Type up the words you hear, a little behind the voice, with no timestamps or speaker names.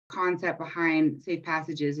concept behind safe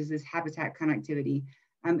passages is this habitat connectivity.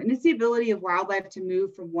 And it's the ability of wildlife to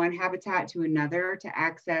move from one habitat to another to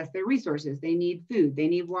access their resources. They need food, they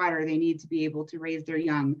need water, they need to be able to raise their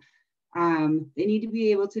young. They need to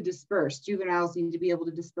be able to disperse. Juveniles need to be able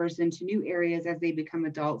to disperse into new areas as they become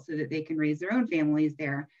adults so that they can raise their own families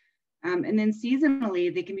there. And then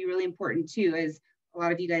seasonally, they can be really important too. As a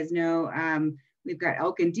lot of you guys know, we've got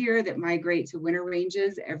elk and deer that migrate to winter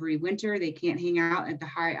ranges every winter. They can't hang out at the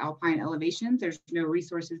high alpine elevations. There's no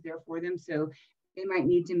resources there for them. So they might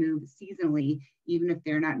need to move seasonally, even if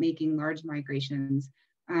they're not making large migrations,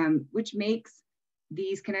 which makes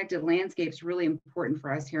these connected landscapes really important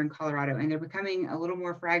for us here in Colorado. And they're becoming a little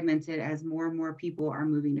more fragmented as more and more people are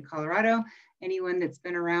moving to Colorado. Anyone that's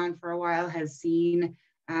been around for a while has seen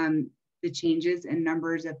the changes in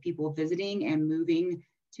numbers of people visiting and moving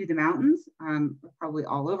to the mountains, probably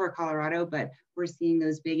all over Colorado, but we're seeing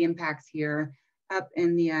those big impacts here up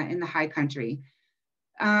in the high country.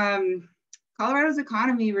 Colorado's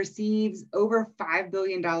economy receives over $5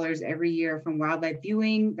 billion every year from wildlife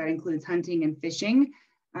viewing. That includes hunting and fishing.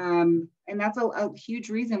 And that's a huge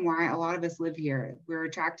reason why a lot of us live here. We're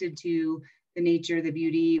attracted to the nature, the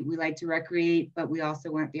beauty. We like to recreate, but we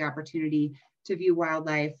also want the opportunity to view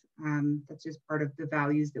wildlife. That's just part of the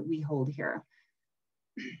values that we hold here.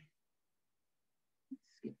 Let's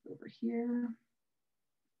skip over here.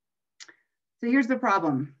 So here's the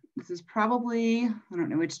problem. This is probably, I don't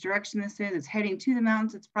know which direction this is, it's heading to the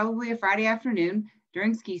mountains. It's probably a Friday afternoon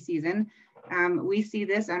during ski season. We see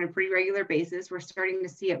this on a pretty regular basis. We're starting to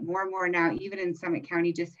see it more and more now, even in Summit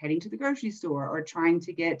County, just heading to the grocery store or trying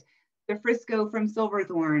to get the Frisco from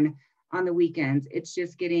Silverthorne on the weekends. It's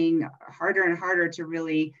just getting harder and harder to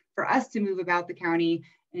really, for us to move about the county.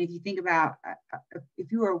 And if you think about,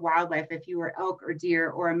 if you were wildlife, if you were elk or deer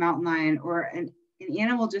or a mountain lion or an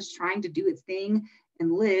animal just trying to do its thing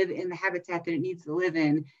and live in the habitat that it needs to live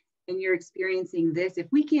in, and you're experiencing this, if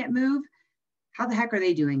we can't move, how the heck are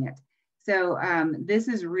they doing it? So this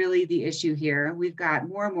is really the issue here. We've got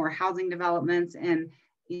more and more housing developments, and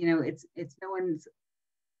it's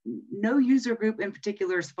no user group in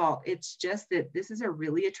particular's fault. It's just that this is a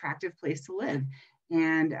really attractive place to live.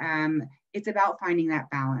 And it's about finding that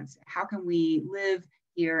balance. How can we live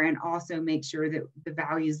here and also make sure that the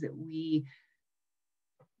values that we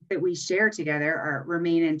share together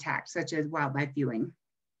remain intact, such as wildlife viewing.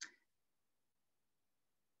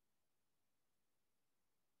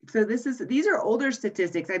 So these are older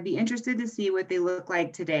statistics. I'd be interested to see what they look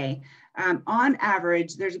like today. On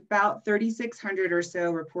average, there's about 3,600 or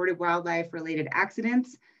so reported wildlife-related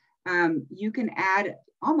accidents. You can add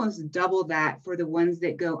almost double that for the ones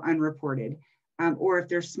that go unreported. Or if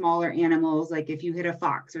they're smaller animals, like if you hit a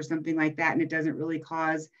fox or something like that and it doesn't really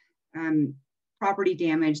cause property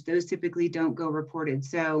damage, those typically don't go reported.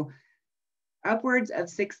 So upwards of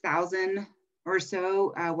 6,000 or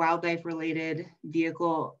so wildlife-related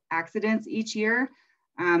vehicle accidents each year.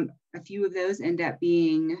 A few of those end up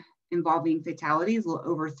involving fatalities, a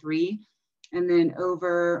little over 3, and then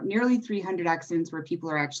over nearly 300 accidents where people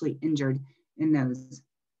are actually injured in those.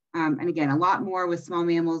 And again, a lot more with small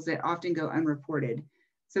mammals that often go unreported.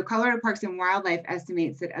 So Colorado Parks and Wildlife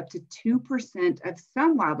estimates that up to 2% of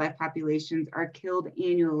some wildlife populations are killed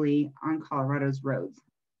annually on Colorado's roads.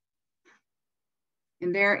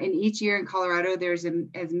 And in each year in Colorado, there's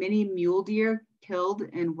as many mule deer killed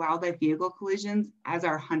in wildlife vehicle collisions as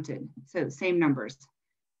are hunted. So same numbers.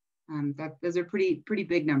 Those are pretty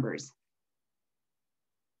big numbers.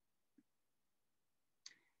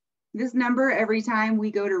 This number, every time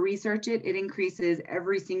we go to research it, it increases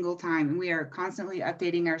every single time. And we are constantly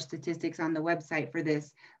updating our statistics on the website for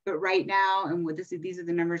this. But right now, and these are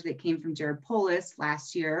the numbers that came from Jared Polis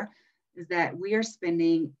last year, is that we are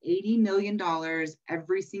spending $80 million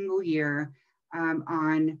every single year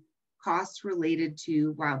on costs related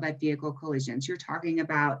to wildlife vehicle collisions. You're talking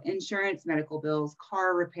about insurance, medical bills,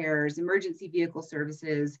 car repairs, emergency vehicle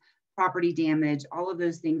services, property damage, all of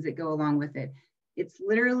those things that go along with it. It's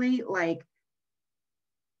literally like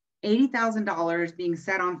 $80,000 being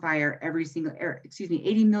set on fire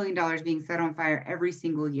 $80 million being set on fire every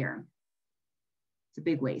single year. It's a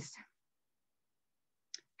big waste.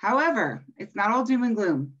 However, it's not all doom and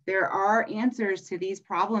gloom. There are answers to these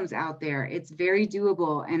problems out there. It's very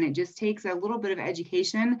doable, and it just takes a little bit of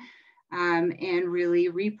education and really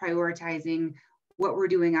reprioritizing what we're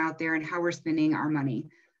doing out there and how we're spending our money.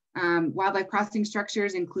 Wildlife crossing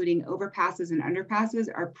structures, including overpasses and underpasses,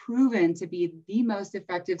 are proven to be the most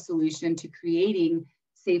effective solution to creating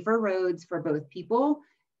safer roads for both people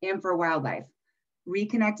and for wildlife.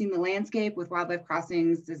 Reconnecting the landscape with wildlife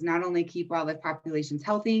crossings does not only keep wildlife populations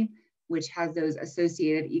healthy, which has those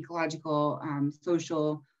associated ecological,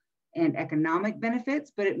 social, and economic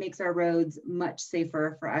benefits, but it makes our roads much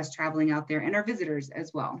safer for us traveling out there and our visitors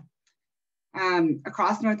as well.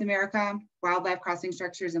 Across North America, wildlife crossing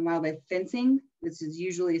structures and wildlife fencing, which is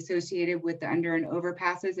usually associated with the under and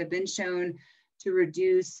overpasses, have been shown to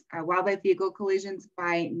reduce wildlife vehicle collisions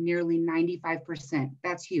by nearly 95%.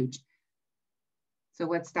 That's huge. So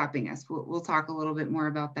what's stopping us? We'll talk a little bit more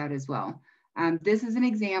about that as well. This is an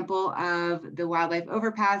example of the wildlife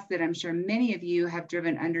overpass that I'm sure many of you have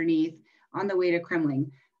driven underneath on the way to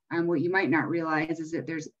Kremling. What you might not realize is that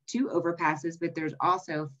there's 2 overpasses, but there's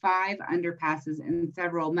also 5 underpasses and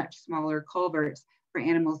several much smaller culverts for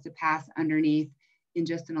animals to pass underneath in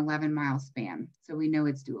just an 11-mile span. So we know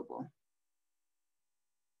it's doable.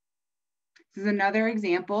 This is another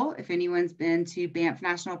example. If anyone's been to Banff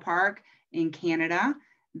National Park in Canada,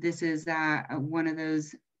 this is one of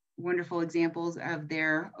those wonderful examples of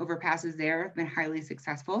their overpasses there, have been highly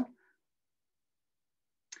successful.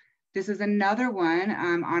 This is another one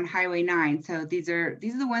on Highway 9. So these are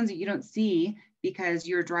the ones that you don't see because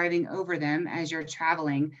you're driving over them as you're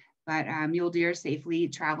traveling, but mule deer safely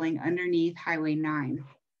traveling underneath Highway 9.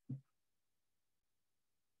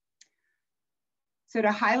 So to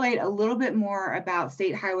highlight a little bit more about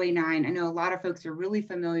State Highway 9, I know a lot of folks are really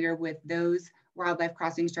familiar with those wildlife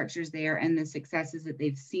crossing structures there and the successes that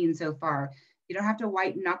they've seen so far. You don't have to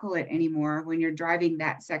white knuckle it anymore when you're driving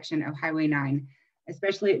that section of Highway 9,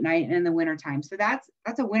 especially at night and in the wintertime. So that's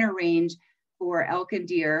a winter range for elk and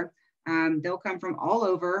deer. They'll come from all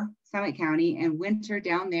over Summit County and winter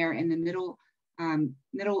down there in the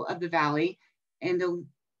middle of the valley. And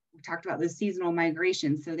we talked about the seasonal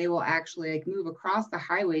migration. So they will actually move across the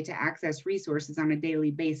highway to access resources on a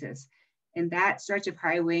daily basis. And that stretch of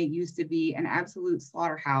highway used to be an absolute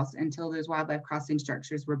slaughterhouse until those wildlife crossing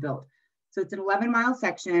structures were built. So it's an 11-mile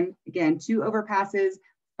section, again, 2 overpasses,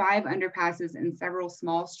 5 underpasses, and several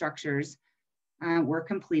small structures were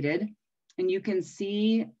completed. And you can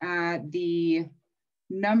see the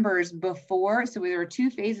numbers before. So there were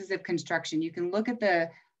 2 phases of construction. You can look at the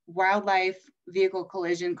wildlife vehicle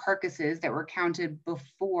collision carcasses that were counted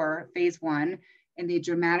before phase 1, and they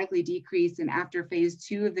dramatically decreased. And after phase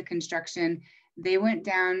 2 of the construction, they went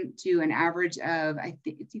down to an average of, I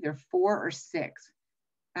think it's either 4 or 6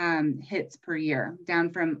 hits per year,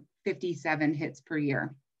 down from 57 hits per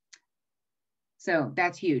year. So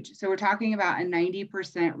that's huge. So we're talking about a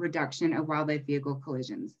 90% reduction of wildlife vehicle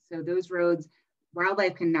collisions. So those roads,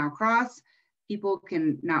 wildlife can now cross, people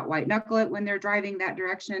can not white knuckle it when they're driving that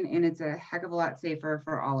direction, and it's a heck of a lot safer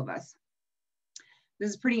for all of us. This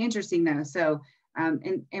is pretty interesting though. So,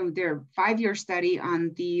 and their 5-year study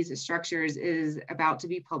on these structures is about to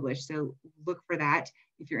be published. So look for that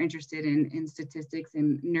if you're interested in statistics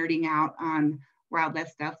and nerding out on wildlife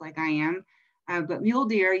stuff like I am. But mule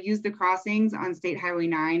deer use the crossings on State Highway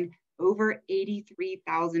 9 over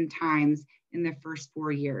 83,000 times in the first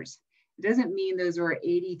 4 years. It doesn't mean those were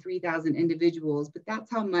 83,000 individuals, but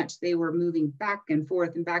that's how much they were moving back and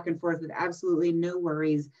forth with absolutely no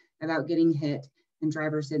worries about getting hit, and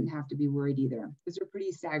drivers didn't have to be worried either. Those are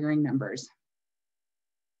pretty staggering numbers.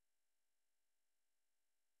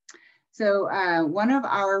 So one of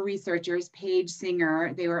our researchers, Paige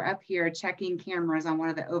Singer, they were up here checking cameras on one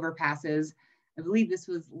of the overpasses. I believe this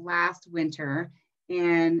was last winter.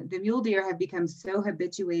 And the mule deer have become so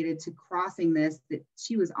habituated to crossing this that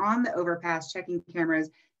she was on the overpass checking cameras,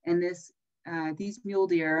 and these mule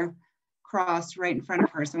deer crossed right in front of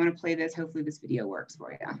her. So I want to play this. Hopefully this video works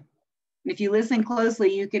for you. And if you listen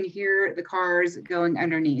closely, you can hear the cars going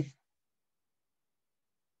underneath.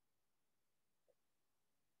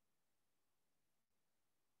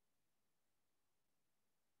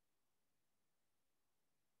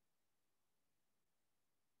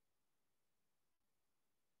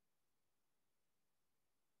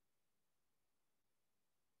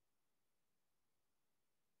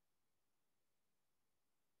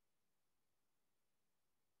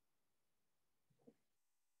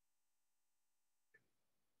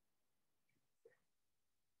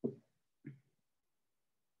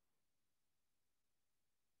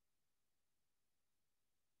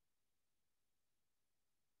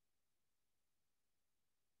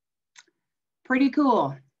 Pretty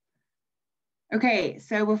cool. Okay,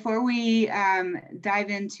 so before we dive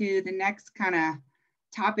into the next kind of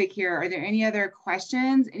topic here, are there any other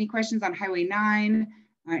questions? Any questions on Highway 9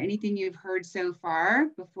 or anything you've heard so far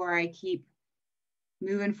before I keep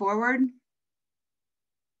moving forward?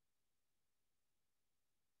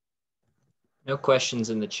 No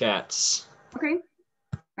questions in the chats. Okay,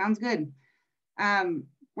 sounds good.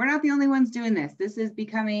 We're not the only ones doing this. This is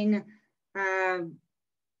becoming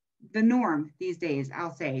the norm these days,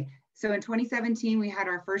 I'll say. So in 2017, we had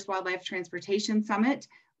our first Wildlife Transportation Summit,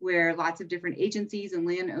 where lots of different agencies and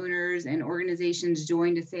landowners and organizations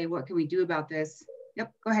joined to say, what can we do about this?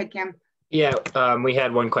 Yep, go ahead, Cam. Yeah, we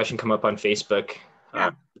had one question come up on Facebook.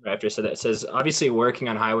 Yeah. After said that, it says, obviously working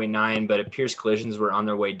on Highway 9, but it appears collisions were on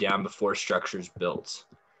their way down before structures built.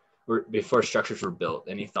 Before structures were built.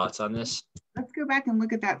 Any thoughts on this? Let's go back and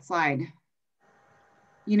look at that slide.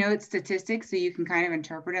 You know, it's statistics, so you can kind of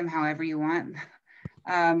interpret them however you want.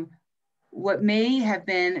 What may have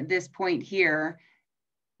been this point here,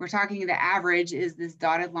 we're talking the average is this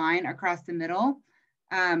dotted line across the middle.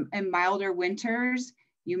 And milder winters,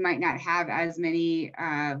 you might not have as many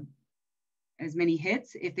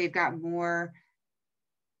hits if they've got more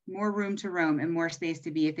room to roam and more space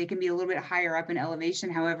to be. If they can be a little bit higher up in elevation,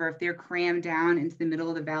 however, if they're crammed down into the middle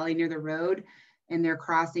of the valley near the road and they're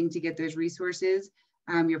crossing to get those resources,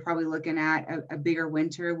 you're probably looking at a bigger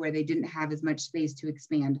winter where they didn't have as much space to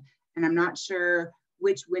expand. And I'm not sure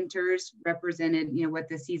which winters represented, you know, what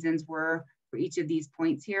the seasons were for each of these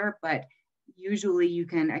points here, but usually you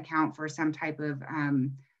can account for some type of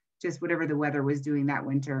just whatever the weather was doing that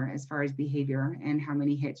winter as far as behavior and how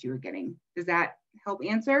many hits you were getting. Does that help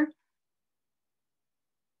answer?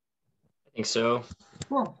 I think so.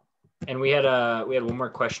 Cool. And we had one more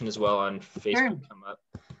question as well on Facebook Sure. come up.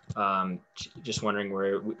 Just wondering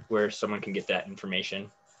where someone can get that information.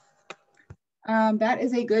 That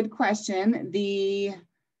is a good question.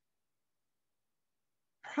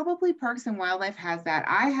 Probably Parks and Wildlife has that.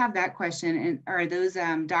 I have that question or those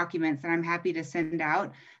documents that I'm happy to send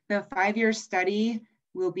out. The 5-year study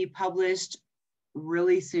will be published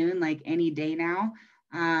really soon, like any day now.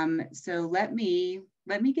 So let me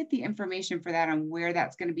get the information for that on where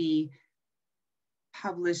that's going to be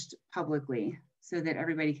published publicly so that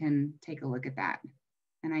everybody can take a look at that,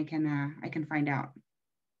 and I can find out.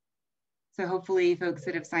 So hopefully folks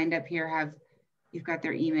that have signed up here you've got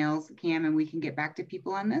their emails, Cam, and we can get back to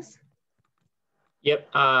people on this.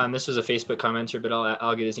 Yep. This was a Facebook commenter, but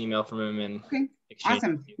I'll get his email from him and okay. Exchange.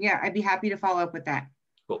 Awesome. Yeah, I'd be happy to follow up with that.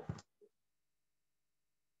 Cool.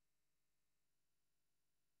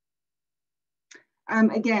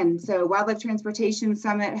 Again, so Wildlife Transportation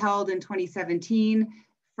Summit held in 2017.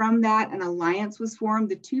 From that, an alliance was formed.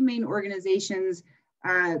 The two main organizations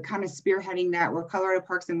kind of spearheading that were Colorado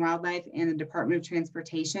Parks and Wildlife and the Department of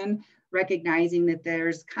Transportation, recognizing that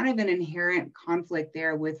there's kind of an inherent conflict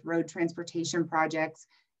there with road transportation projects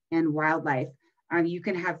and wildlife. You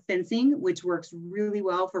can have fencing, which works really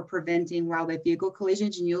well for preventing wildlife vehicle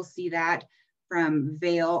collisions, and you'll see that from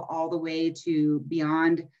Vail all the way to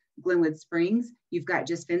beyond Glenwood Springs. You've got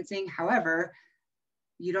just fencing. However,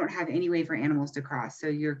 you don't have any way for animals to cross. So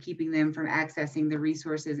you're keeping them from accessing the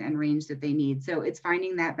resources and range that they need. So it's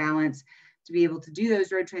finding that balance to be able to do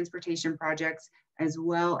those road transportation projects, as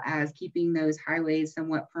well as keeping those highways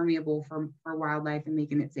somewhat permeable for wildlife and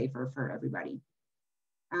making it safer for everybody.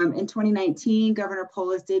 In 2019, Governor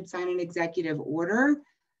Polis did sign an executive order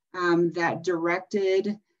that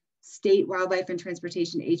directed state wildlife and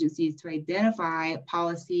transportation agencies to identify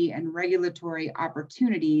policy and regulatory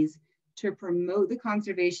opportunities to promote the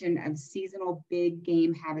conservation of seasonal big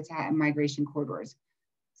game habitat and migration corridors.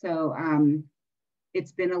 So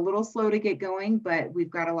it's been a little slow to get going, but we've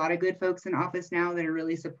got a lot of good folks in office now that are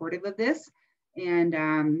really supportive of this. And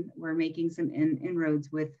we're making some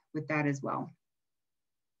inroads with that as well.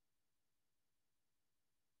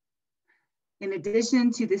 In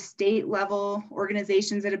addition to the state level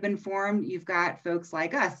organizations that have been formed, you've got folks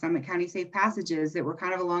like us, Summit County Safe Passages, that we're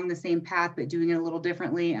kind of along the same path, but doing it a little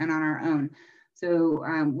differently and on our own. So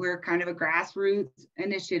we're kind of a grassroots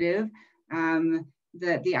initiative.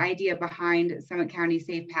 The idea behind Summit County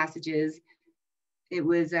Safe Passages, it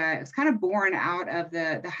was kind of born out of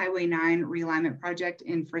the Highway 9 realignment project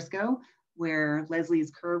in Frisco, where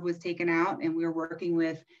Leslie's curve was taken out, and we were working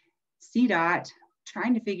with CDOT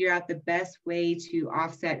trying to figure out the best way to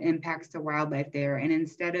offset impacts to wildlife there. And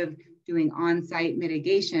instead of doing on-site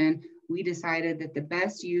mitigation, we decided that the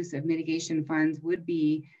best use of mitigation funds would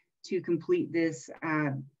be to complete this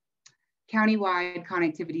countywide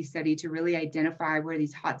connectivity study to really identify where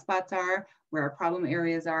these hotspots are, where our problem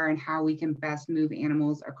areas are, and how we can best move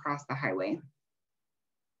animals across the highway.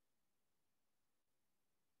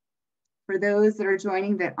 For those that are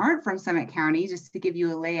joining that aren't from Summit County, just to give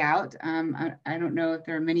you a layout, I don't know if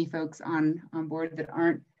there are many folks on board that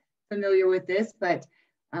aren't familiar with this, but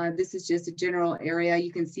this is just a general area.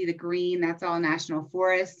 You can see the green, that's all national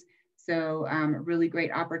forest. So a really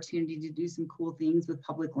great opportunity to do some cool things with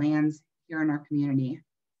public lands here in our community.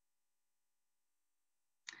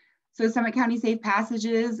 So Summit County Safe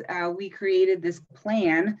Passages, we created this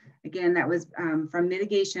plan, again, that was from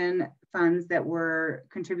mitigation funds that were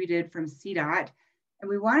contributed from CDOT. And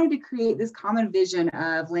we wanted to create this common vision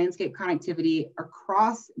of landscape connectivity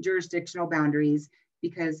across jurisdictional boundaries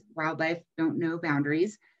because wildlife don't know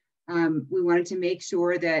boundaries. We wanted to make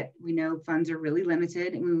sure that we know funds are really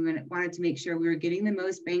limited, and we wanted to make sure we were getting the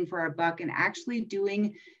most bang for our buck and actually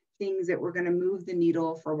doing things that were going to move the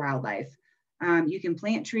needle for wildlife. You can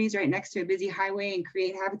plant trees right next to a busy highway and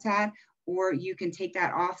create habitat, or you can take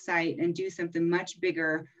that offsite and do something much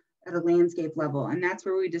bigger at a landscape level. And that's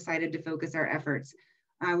where we decided to focus our efforts.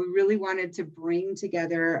 We really wanted to bring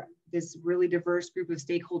together this really diverse group of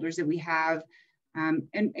stakeholders that we have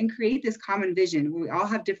and create this common vision. We all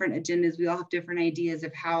have different agendas. We all have different ideas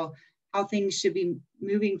of how things should be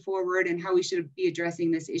moving forward and how we should be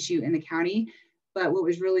addressing this issue in the county. But what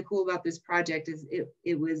was really cool about this project is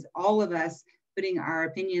it was all of us putting our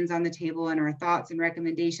opinions on the table and our thoughts and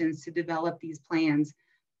recommendations to develop these plans.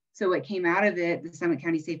 So what came out of it, the Summit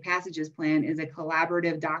County Safe Passages Plan, is a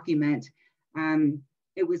collaborative document.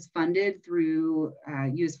 It was funded through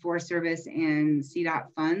U.S. Forest Service and CDOT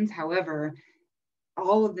funds. However,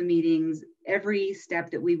 all of the meetings, every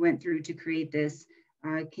step that we went through to create this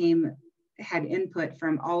had input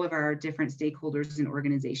from all of our different stakeholders and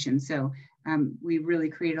organizations. So we really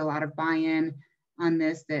created a lot of buy-in on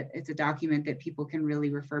this, that it's a document that people can really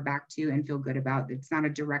refer back to and feel good about. It's not a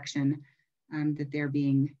direction that they're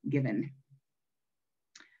being given.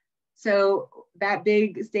 So that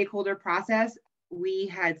big stakeholder process, we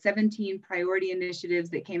had 17 priority initiatives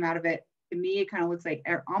that came out of it. To me, it kind of looks like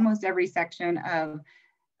almost every section of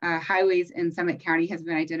highways in Summit County has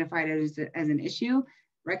been identified as an issue.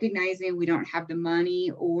 Recognizing we don't have the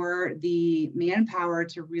money or the manpower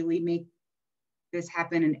to really make this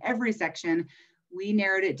happen in every section, we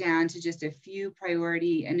narrowed it down to just a few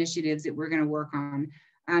priority initiatives that we're going to work on.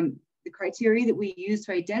 The criteria that we used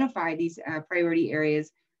to identify these priority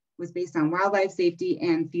areas was based on wildlife safety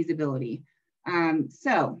and feasibility.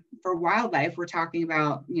 So for wildlife, we're talking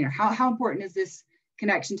about, how important is this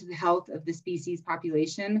connection to the health of the species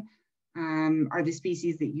population? Are the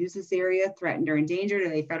species that use this area threatened or endangered? Are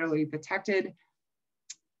they federally protected?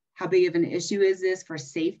 How big of an issue is this for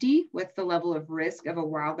safety? What's the level of risk of a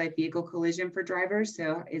wildlife vehicle collision for drivers?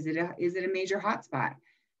 So is it a major hotspot?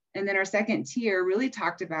 And then our second tier really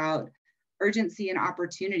talked about urgency and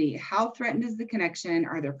opportunity. How threatened is the connection?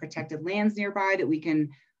 Are there protected lands nearby that we can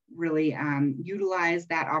really utilize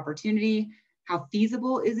that opportunity? How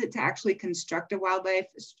feasible is it to actually construct a wildlife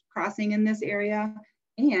crossing in this area?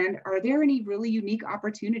 And are there any really unique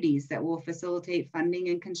opportunities that will facilitate funding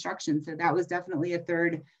and construction? So that was definitely a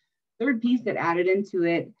third piece that added into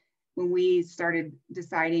it when we started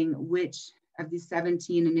deciding which of these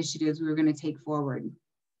 17 initiatives we were going to take forward.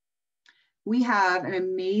 We have an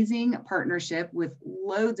amazing partnership with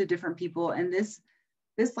loads of different people, and this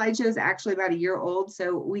slideshow is actually about a year old,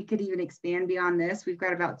 so we could even expand beyond this. We've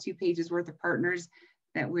got about 2 pages worth of partners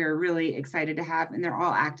that we're really excited to have, and they're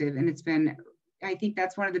all active. And it's been, I think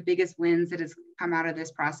that's one of the biggest wins that has come out of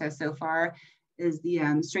this process so far, is the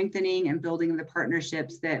strengthening and building of the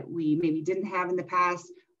partnerships that we maybe didn't have in the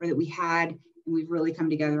past or that we had, and we've really come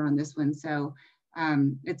together on this one. So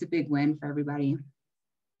it's a big win for everybody.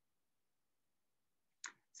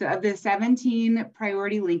 So of the 17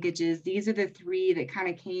 priority linkages, these are the 3 that kind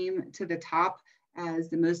of came to the top as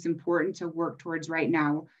the most important to work towards right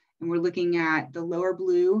now. And we're looking at the lower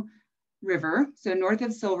Blue River, so north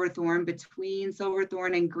of Silverthorne, between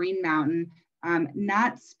Silverthorne and Green Mountain.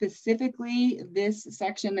 Not specifically this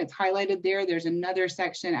section that's highlighted there. There's another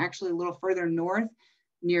section actually a little further north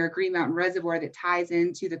near Green Mountain Reservoir that ties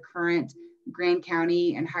into the current Grand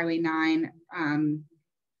County and Highway 9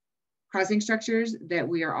 crossing structures that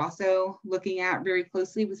we are also looking at very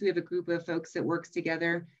closely. We have a group of folks that works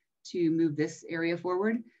together to move this area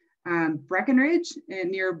forward. Breckenridge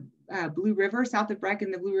near Blue River, south of Breck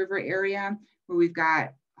in the Blue River area, where we've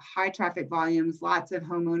got high traffic volumes, lots of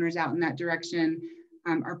homeowners out in that direction.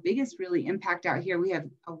 Our biggest really impact out here, we have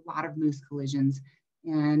a lot of moose collisions,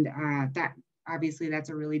 and that obviously that's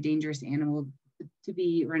a really dangerous animal to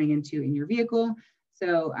be running into in your vehicle.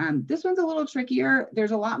 So this one's a little trickier. There's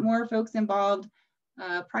a lot more folks involved,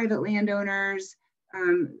 private landowners,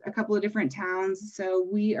 a couple of different towns. So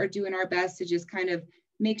we are doing our best to just kind of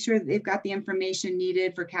make sure that they've got the information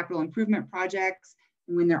needed for capital improvement projects.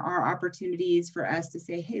 And when there are opportunities for us to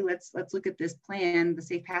say, hey, let's look at this plan, the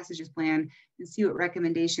Safe Passages Plan, and see what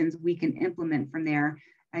recommendations we can implement from there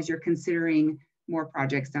as you're considering more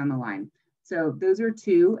projects down the line. So those are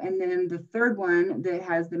two. And then the third one that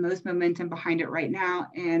has the most momentum behind it right now,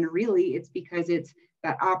 and really it's because it's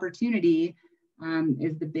that opportunity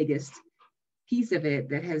is the biggest piece of it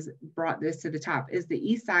that has brought this to the top, is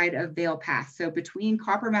the east side of Vail Pass. So between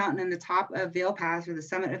Copper Mountain and the top of Vail Pass, or the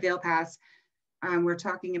summit of Vail Pass, we're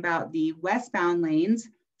talking about the westbound lanes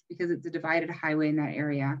because it's a divided highway in that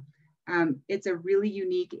area. It's a really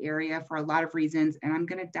unique area for a lot of reasons, and I'm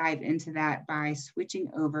going to dive into that by switching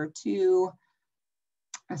over to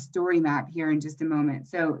a story map here in just a moment.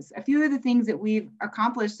 So a few of the things that we've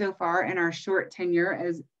accomplished so far in our short tenure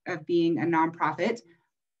as of being a nonprofit.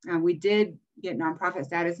 We did get nonprofit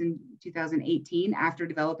status in 2018 after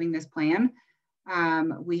developing this plan.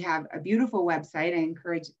 We have a beautiful website. I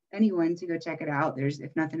encourage anyone to go check it out. There's,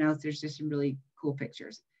 if nothing else, there's just some really cool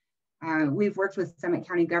pictures. We've worked with Summit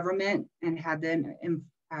County government and had them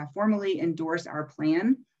formally endorse our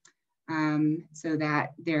plan so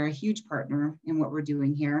that they're a huge partner in what we're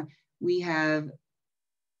doing here. We have,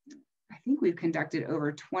 I think we've conducted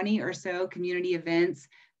over 20 or so community events.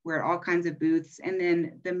 We're at all kinds of booths. And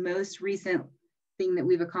then the most recent thing that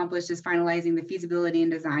we've accomplished is finalizing the feasibility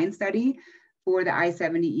and design study for the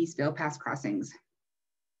I-70 East Vail Pass crossings.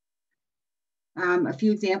 A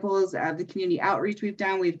few examples of the community outreach we've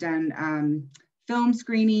done film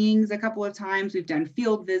screenings a couple of times. We've done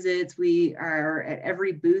field visits. We are at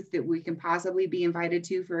every booth that we can possibly be invited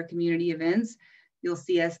to for community events. You'll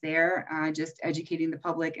see us there, just educating the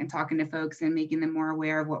public and talking to folks and making them more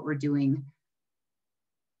aware of what we're doing.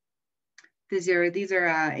 These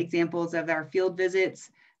are examples of our field visits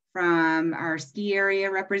from our ski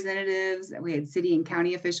area representatives. We had city and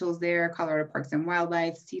county officials there, Colorado Parks and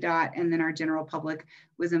Wildlife, CDOT, and then our general public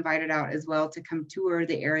was invited out as well to come tour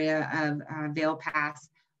the area of Vail Pass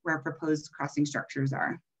where proposed crossing structures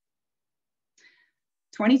are.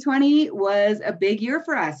 2020 was a big year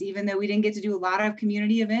for us. Even though we didn't get to do a lot of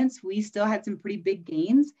community events, we still had some pretty big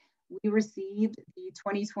gains. We received the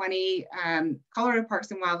 2020 Colorado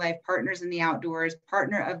Parks and Wildlife Partners in the Outdoors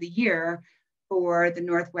Partner of the Year for the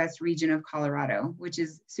Northwest region of Colorado, which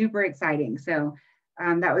is super exciting. So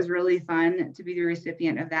that was really fun to be the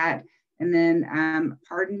recipient of that. And then,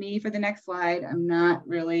 pardon me for the next slide, I'm not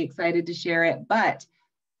really excited to share it, but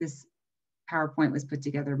this PowerPoint was put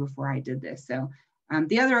together before I did this. So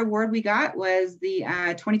the other award we got was the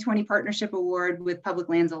 2020 Partnership Award with Public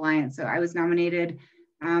Lands Alliance. So I was nominated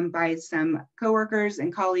by some coworkers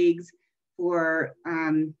and colleagues for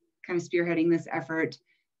kind of spearheading this effort.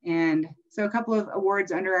 And so a couple of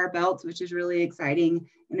awards under our belts, which is really exciting.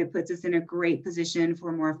 And it puts us in a great position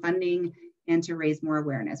for more funding and to raise more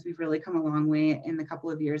awareness. We've really come a long way in the couple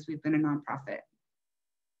of years we've been a nonprofit.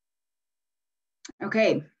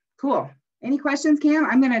 Okay, cool. Any questions, Cam?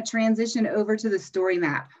 I'm going to transition over to the story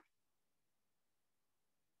map.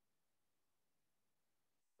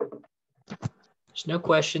 There's no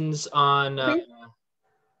questions on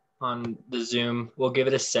the Zoom. We'll give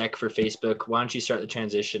it a sec for Facebook. Why don't you start the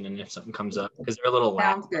transition, and if something comes up, because they're a little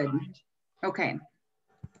loud. Sounds good. Okay.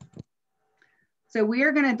 So we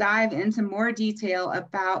are going to dive into more detail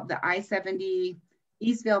about the I-70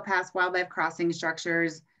 East Vail Pass wildlife crossing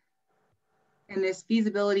structures and this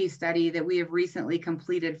feasibility study that we have recently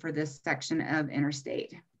completed for this section of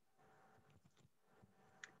interstate.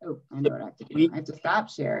 Oh, I know what I have to do. I have to stop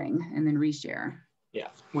sharing and then reshare. Yeah,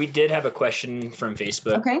 we did have a question from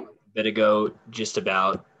Facebook a bit ago just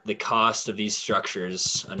about the cost of these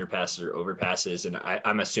structures, underpasses or overpasses. And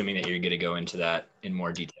I'm assuming that you're going to go into that in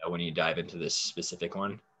more detail when you dive into this specific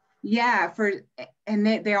one. Yeah, and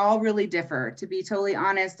they all really differ. To be totally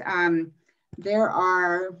honest,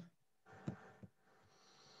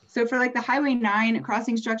 so for like the Highway 9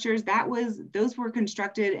 crossing structures, those were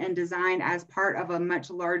constructed and designed as part of a much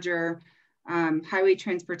larger highway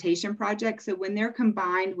transportation project. So when they're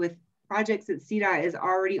combined with projects that CDOT is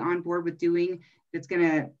already on board with doing, that's going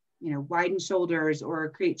to, widen shoulders or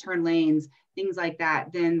create turn lanes, things like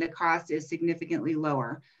that, then the cost is significantly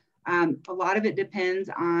lower. A lot of it depends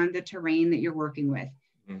on the terrain that you're working with.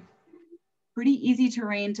 Pretty easy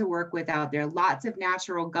terrain to work with out there. Lots of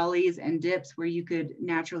natural gullies and dips where you could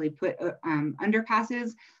naturally put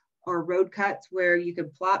underpasses or road cuts where you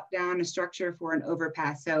could plop down a structure for an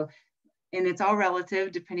overpass. So, and it's all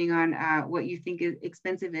relative depending on what you think is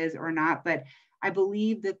expensive is or not. But I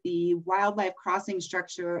believe that the wildlife crossing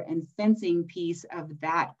structure and fencing piece of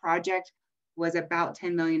that project was about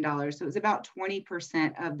 $10 million. So it was about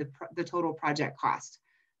 20% of the total project cost.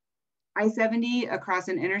 I-70 across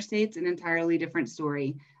an interstate is an entirely different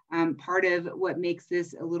story. Part of what makes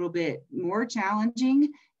this a little bit more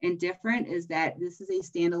challenging and different is that this is a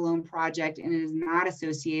standalone project and it is not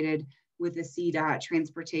associated with a CDOT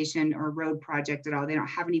transportation or road project at all. They don't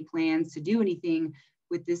have any plans to do anything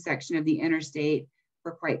with this section of the interstate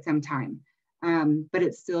for quite some time. But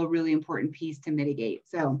it's still a really important piece to mitigate.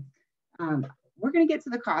 So we're going to get to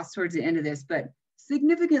the cost towards the end of this, but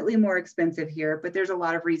significantly more expensive here, but there's a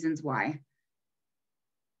lot of reasons why.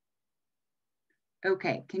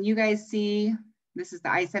 Okay, can you guys see, this is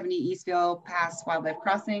the I-70 Eastville Pass Wildlife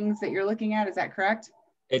Crossings that you're looking at, is that correct?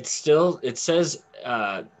 It says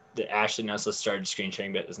that Ashley Nessler started screen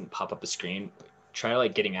sharing, but it doesn't pop up a screen. Try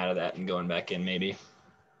like getting out of that and going back in maybe.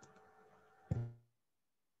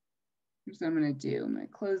 Here's what I'm gonna do. I'm gonna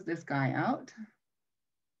close this guy out.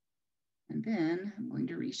 And then I'm going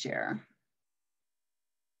to reshare.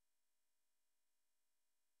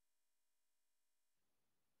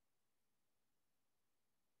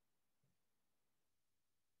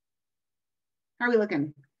 How are we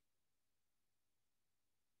looking?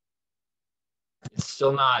 It's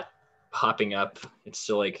still not popping up. It's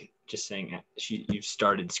still like just saying you've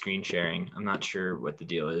started screen sharing. I'm not sure what the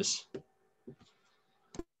deal is.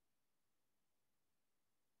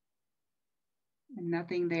 And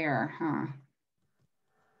nothing there, huh?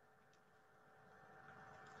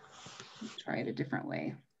 Let's try it a different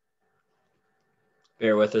way.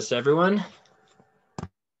 Bear with us, everyone.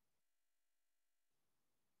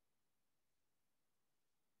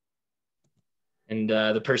 And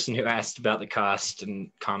the person who asked about the cost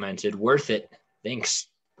and commented, worth it. Thanks.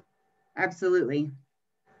 Absolutely.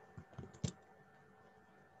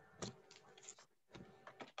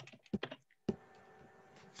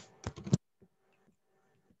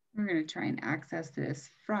 We're going to try and access this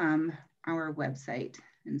from our website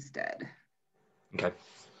instead. Okay.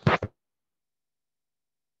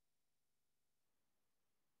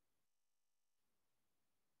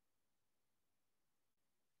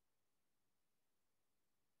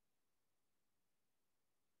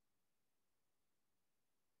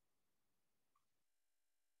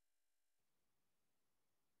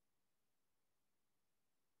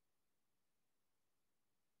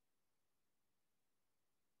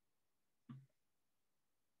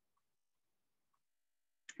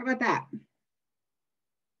 How about that?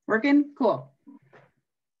 Working? Cool.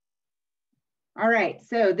 All right,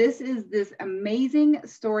 so this is this amazing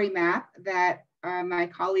story map that my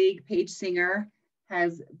colleague Paige Singer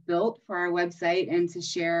has built for our website and to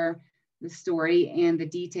share the story and the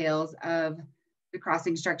details of the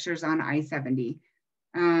crossing structures on I-70.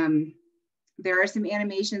 There are some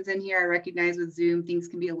animations in here. I recognize with Zoom, things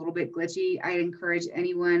can be a little bit glitchy. I encourage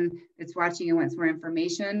anyone that's watching and wants more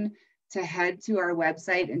information to head to our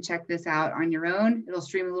website and check this out on your own. It'll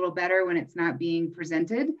stream a little better when it's not being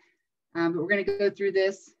presented. But we're going to go through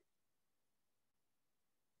this.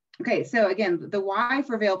 Okay, so again, the why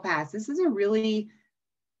for Vail Pass. This is a really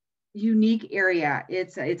unique area.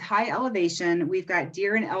 It's high elevation. We've got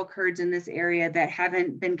deer and elk herds in this area that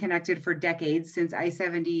haven't been connected for decades since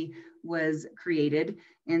I-70 was created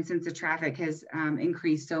and since the traffic has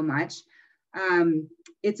increased so much.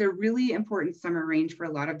 It's a really important summer range for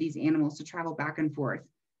a lot of these animals to travel back and forth.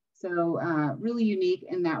 So really unique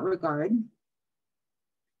in that regard.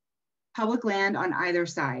 Public land on either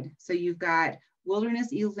side. So you've got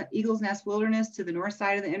wilderness, Eagles Nest Wilderness to the north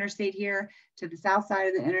side of the interstate here, to the south side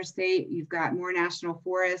of the interstate, you've got more national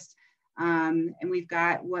forest, and we've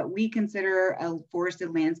got what we consider a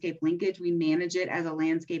forested landscape linkage. We manage it as a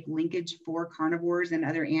landscape linkage for carnivores and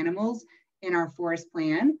other animals in our forest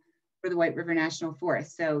plan for the White River National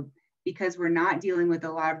Forest. So because we're not dealing with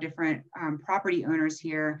a lot of different property owners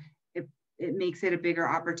here, it makes it a bigger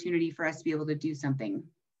opportunity for us to be able to do something.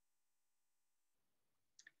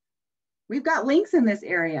 We've got lynx in this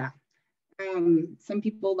area. Some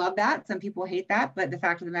people love that, some people hate that, but the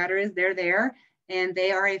fact of the matter is they're there and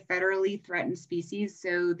they are a federally threatened species,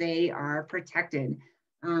 so they are protected.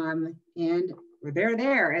 And they're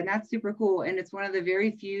there, and that's super cool. And it's one of the very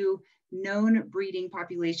few known breeding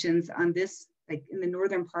populations on this, like in the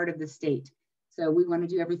northern part of the state. So we want to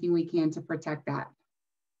do everything we can to protect that.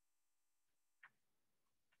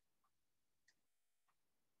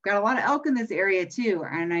 Got a lot of elk in this area too.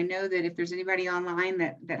 And I know that if there's anybody online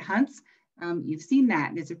that hunts, you've seen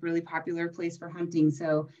that. It's a really popular place for hunting.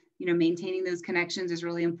 So, you know, maintaining those connections is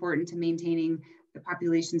really important to maintaining the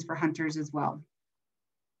populations for hunters as well.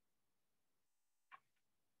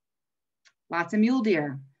 Lots of mule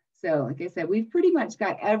deer. So like I said, we've pretty much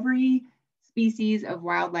got every species of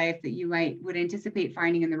wildlife that you would anticipate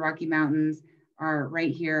finding in the Rocky Mountains are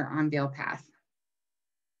right here on Vail Pass.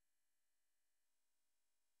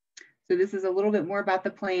 So this is a little bit more about the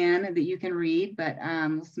plan that you can read, but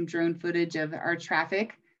some drone footage of our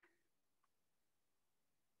traffic.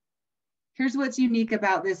 Here's what's unique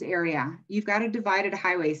about this area. You've got a divided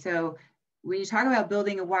highway. So when you talk about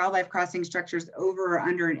building a wildlife crossing structures over or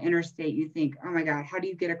under an interstate, you think, oh my God, how do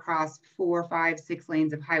you get across 4, 5, 6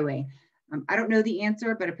 lanes of highway? I don't know the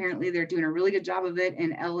answer, but apparently they're doing a really good job of it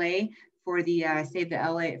in LA for the Save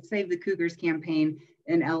the Cougars campaign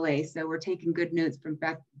in LA. So we're taking good notes from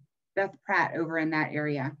Beth Pratt over in that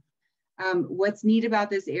area. What's neat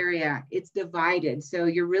about this area, it's divided. So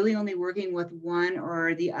you're really only working with one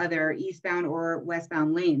or the other eastbound or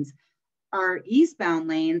westbound lanes. Our eastbound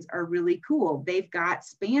lanes are really cool. They've got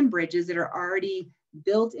span bridges that are already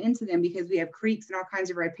built into them because we have creeks and all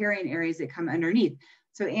kinds of riparian areas that come underneath.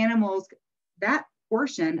 So animals, that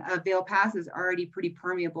portion of Vail Pass is already pretty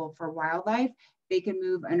permeable for wildlife. They can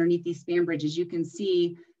move underneath these span bridges. You can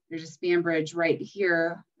see there's a span bridge right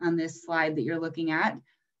here on this slide that you're looking at.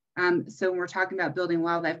 So when we're talking about building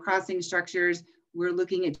wildlife crossing structures, we're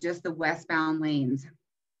looking at just the westbound lanes.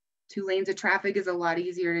 2 lanes of traffic is a lot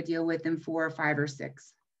easier to deal with than 4 or 5 or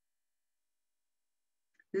 6.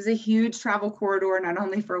 This is a huge travel corridor, not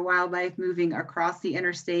only for wildlife moving across the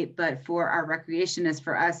interstate, but for our recreationists,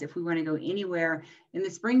 for us, if we want to go anywhere in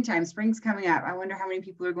the springtime. Spring's coming up. I wonder how many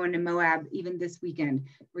people are going to Moab even this weekend.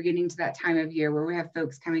 We're getting to that time of year where we have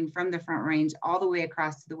folks coming from the Front Range all the way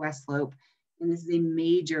across to the West Slope. And this is a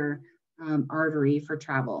major artery for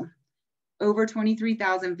travel. Over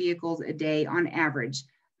 23,000 vehicles a day on average.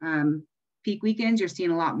 Peak weekends, you're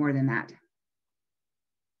seeing a lot more than that.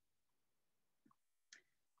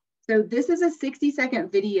 So this is a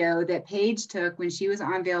 60-second video that Paige took when she was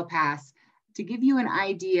on Vail Pass to give you an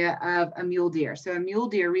idea of a mule deer. So a mule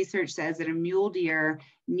deer, research says that a mule deer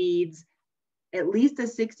needs at least a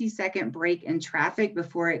 60-second break in traffic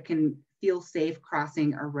before it can feel safe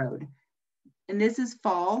crossing a road. And this is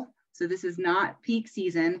fall, so this is not peak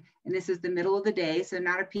season, and this is the middle of the day, so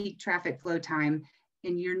not a peak traffic flow time,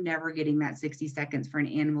 and you're never getting that 60 seconds for an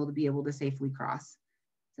animal to be able to safely cross.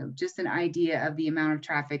 So just an idea of the amount of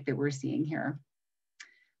traffic that we're seeing here.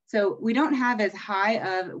 So we don't have as high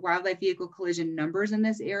of wildlife vehicle collision numbers in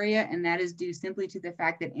this area, and that is due simply to the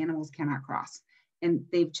fact that animals cannot cross, and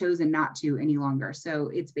they've chosen not to any longer. So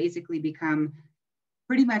it's basically become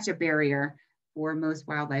pretty much a barrier for most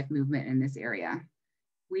wildlife movement in this area.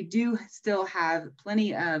 We do still have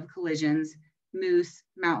plenty of collisions, moose,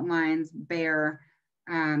 mountain lions, bear,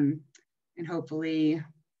 and hopefully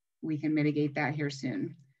we can mitigate that here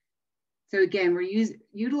soon. So again, we're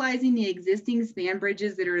utilizing the existing span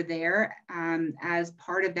bridges that are there as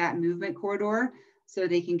part of that movement corridor, so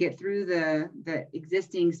they can get through the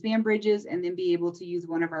existing span bridges and then be able to use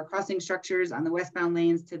one of our crossing structures on the westbound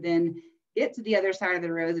lanes to then get to the other side of the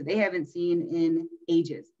road that they haven't seen in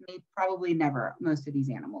ages, maybe probably never, most of these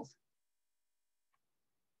animals.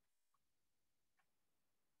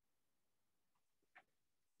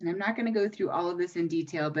 And I'm not going to go through all of this in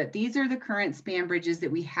detail, but these are the current span bridges that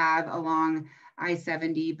we have along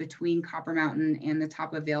I-70 between Copper Mountain and the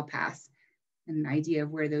top of Vail Pass, and an idea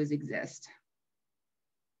of where those exist.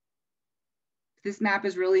 This map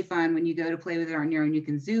is really fun when you go to play with it on your own. You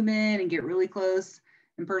can zoom in and get really close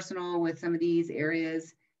and personal with some of these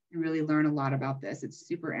areas and really learn a lot about this. It's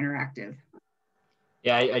super interactive.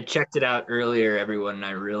 Yeah, I checked it out earlier, everyone, and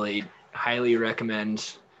I really highly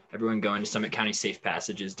recommend everyone going to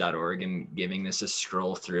summitcountysafepassages.org and giving this a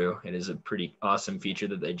scroll through. It is a pretty awesome feature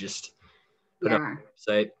that they just put on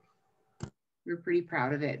the website. We're pretty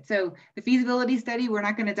proud of it. So the feasibility study, we're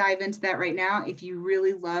not going to dive into that right now. If you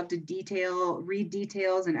really love to read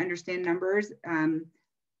details and understand numbers,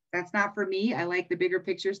 that's not for me. I like the bigger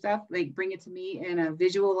picture stuff, like bring it to me in a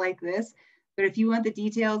visual like this. But if you want the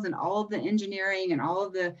details and all of the engineering and all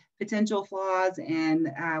of the potential flaws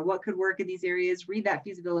and what could work in these areas, read that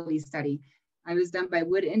feasibility study. It was done by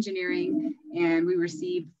Wood Engineering, and we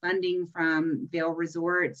received funding from Vail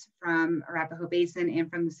Resorts, from Arapahoe Basin, and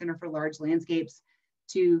from the Center for Large Landscapes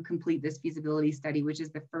to complete this feasibility study, which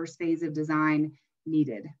is the first phase of design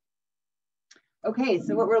needed. Okay,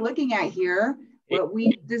 so what we're looking at here, go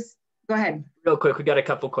ahead. Real quick, we got a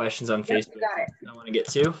couple questions on Facebook got it. I want to get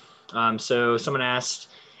to. So someone asked,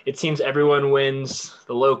 it seems everyone wins,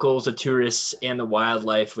 the locals, the tourists, and the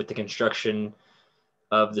wildlife with the construction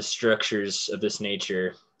of the structures of this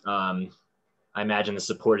nature. I imagine the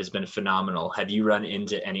support has been phenomenal. Have you run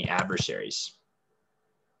into any adversaries?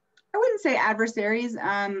 I wouldn't say adversaries,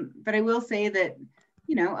 but I will say that,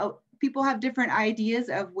 you know, people have different ideas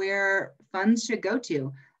of where funds should go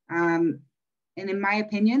to. And in my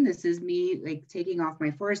opinion, this is me like taking off my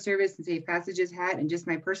Forest Service and Safe Passages hat and just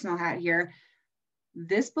my personal hat here.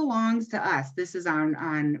 This belongs to us. This is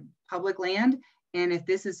on public land. And if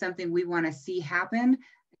this is something we want to see happen,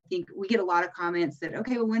 I think we get a lot of comments that,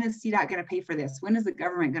 okay, well, when is CDOT going to pay for this? When is the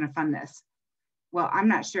government going to fund this? Well, I'm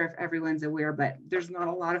not sure if everyone's aware, but there's not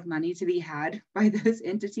a lot of money to be had by those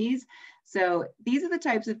entities. So these are the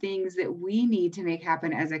types of things that we need to make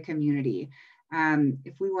happen as a community.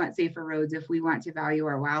 If we want safer roads, if we want to value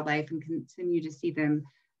our wildlife and continue to see them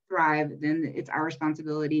thrive, then it's our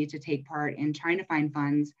responsibility to take part in trying to find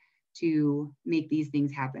funds to make these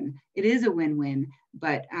things happen. It is a win-win,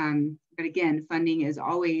 but again, funding is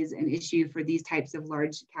always an issue for these types of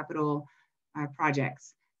large capital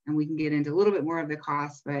projects. And we can get into a little bit more of the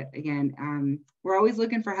cost, but again, we're always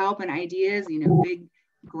looking for help and ideas, you know, big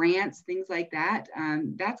grants, things like that.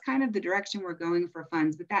 That's kind of the direction we're going for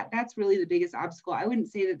funds, but that's really the biggest obstacle. I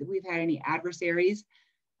wouldn't say that we've had any adversaries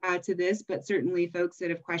to this, but certainly folks that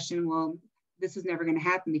have questioned, well, this is never going to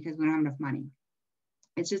happen because we don't have enough money.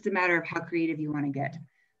 It's just a matter of how creative you want to get.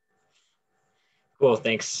 Cool,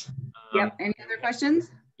 thanks. Yep, any other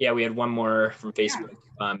questions? Yeah, we had one more from Facebook.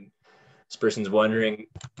 Yeah. This person's wondering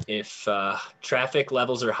if traffic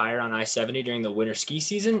levels are higher on I-70 during the winter ski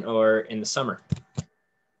season or in the summer,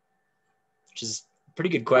 which is a pretty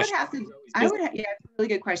good question. Yeah, it's a really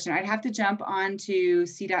good question. I'd have to jump onto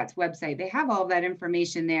CDOT's website. They have all of that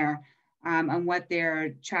information there on what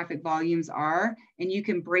their traffic volumes are, and you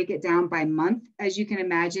can break it down by month. As you can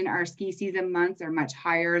imagine, our ski season months are much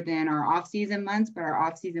higher than our off-season months, but our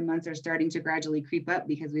off-season months are starting to gradually creep up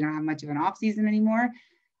because we don't have much of an off-season anymore.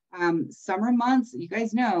 Summer months, you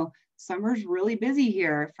guys know, summer's really busy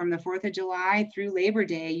here from the 4th of July through Labor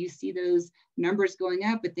Day. You see those numbers going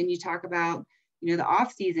up, but then you talk about, you know, the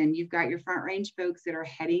off season, you've got your Front Range folks that are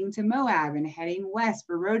heading to Moab and heading west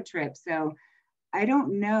for road trips. So I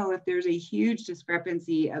don't know if there's a huge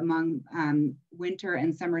discrepancy among winter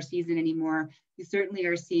and summer season anymore. You certainly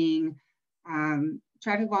are seeing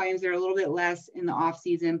traffic volumes that are a little bit less in the off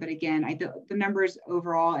season, but again, the numbers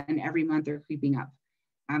overall and every month are creeping up.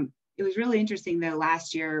 It was really interesting though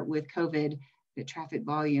last year with COVID that traffic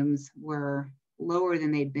volumes were lower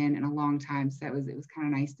than they'd been in a long time. So it was kind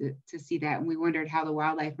of nice to see that. And we wondered how the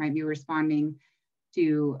wildlife might be responding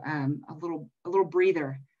to a little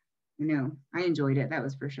breather. You know, I enjoyed it, that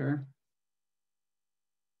was for sure.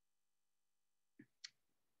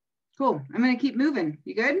 Cool, I'm gonna keep moving.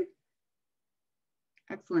 You good?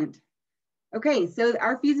 Excellent. Okay, so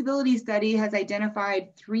our feasibility study has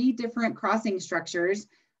identified 3 different crossing structures.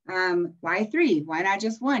 Why 3? Why not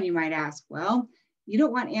just 1, you might ask? Well, you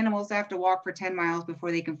don't want animals to have to walk for 10 miles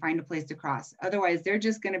before they can find a place to cross. Otherwise, they're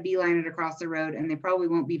just going to beeline it across the road and they probably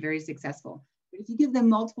won't be very successful. But if you give them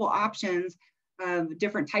multiple options of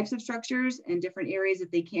different types of structures and different areas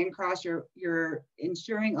that they can cross, you're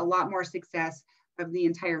ensuring a lot more success of the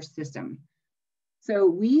entire system. So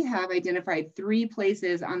we have identified 3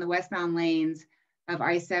 places on the westbound lanes of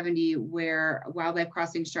I-70 where wildlife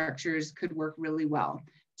crossing structures could work really well.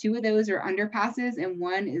 2 of those are underpasses and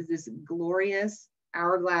 1 is this glorious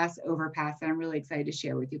hourglass overpass that I'm really excited to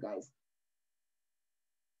share with you guys.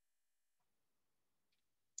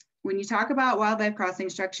 When you talk about wildlife crossing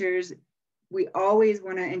structures, we always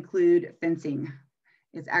want to include fencing.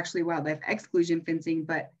 It's actually wildlife exclusion fencing,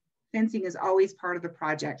 but fencing is always part of the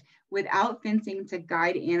project. Without fencing to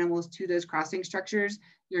guide animals to those crossing structures,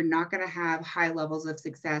 you're not going to have high levels of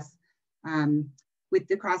success. With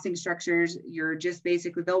the crossing structures, you're just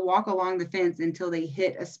basically, they'll walk along the fence until they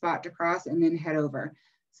hit a spot to cross and then head over.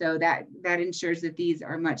 So that ensures that these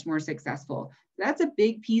are much more successful. That's a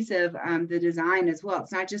big piece of the design as well.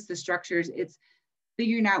 It's not just the structures, it's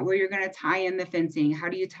figuring out where you're going to tie in the fencing. How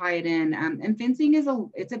do you tie it in? And fencing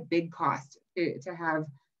it's a big cost to have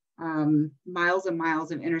miles and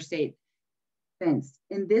miles of interstate fence.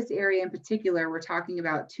 In this area in particular, we're talking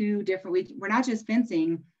about 2 different, we're not just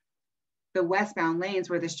fencing the westbound lanes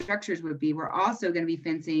where the structures would be, we're also going to be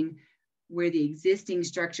fencing where the existing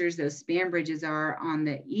structures, those span bridges are on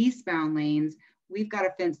the eastbound lanes. We've got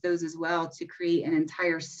to fence those as well to create an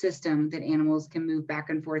entire system that animals can move back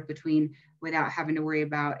and forth between without having to worry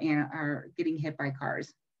about or getting hit by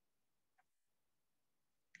cars.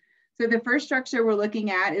 So the first structure we're looking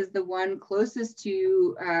at is the one closest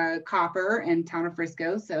to Copper and Town of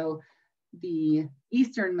Frisco, so the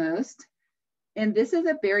easternmost. And this is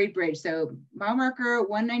a buried bridge. So mile marker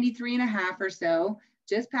 193.5 or so,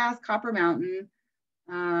 just past Copper Mountain.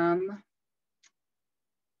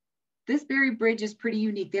 This buried bridge is pretty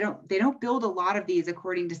unique. They don't build a lot of these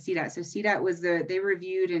according to CDOT. So CDOT they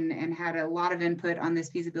reviewed and had a lot of input on this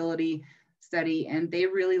feasibility study, and they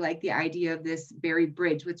really like the idea of this buried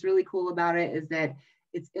bridge. What's really cool about it is that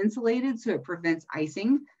it's insulated, so it prevents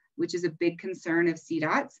icing, which is a big concern of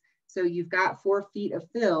CDOT's. So you've got 4 feet of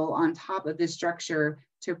fill on top of this structure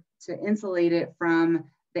to insulate it from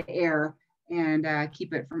the air and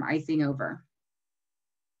keep it from icing over.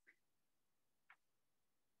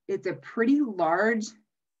 It's a pretty large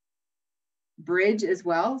bridge as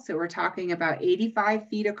well. So we're talking about 85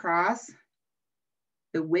 feet across,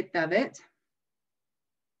 the width of it.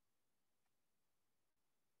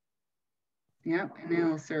 Yep, and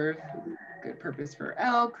it'll serve good purpose for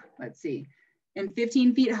elk. Let's see, and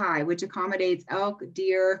 15 feet high, which accommodates elk,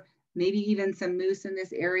 deer, maybe even some moose in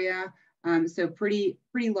this area. So pretty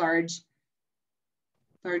large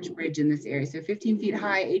bridge in this area. So 15 feet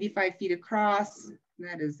high, 85 feet across.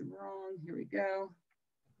 That is wrong. Here we go.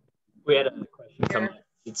 We had a question come up.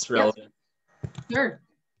 It's relevant. Yep. Sure.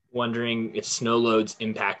 Wondering if snow loads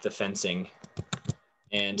impact the fencing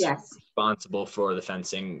and yes, responsible for the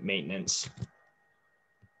fencing maintenance.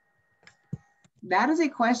 That is a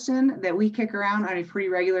question that we kick around on a pretty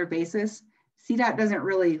regular basis. CDOT doesn't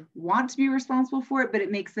really want to be responsible for it, but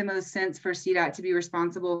it makes the most sense for CDOT to be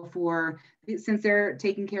responsible for, since they're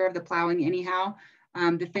taking care of the plowing anyhow,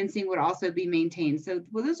 the fencing would also be maintained. So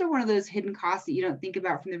those are one of those hidden costs that you don't think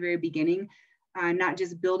about from the very beginning, not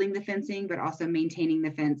just building the fencing, but also maintaining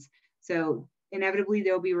the fence. So inevitably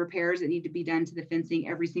there'll be repairs that need to be done to the fencing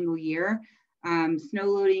every single year. Snow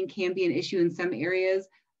loading can be an issue in some areas.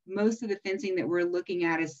 Most of the fencing that we're looking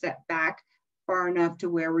at is set back far enough to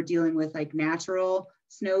where we're dealing with like natural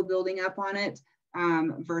snow building up on it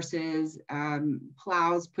versus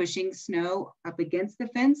plows pushing snow up against the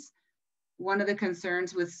fence. One of the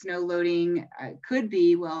concerns with snow loading could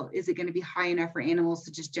be, well, is it going to be high enough for animals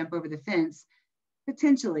to just jump over the fence?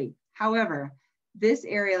 Potentially. However, this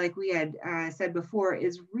area, like we had said before,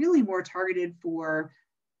 is really more targeted for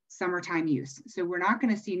summertime use. So we're not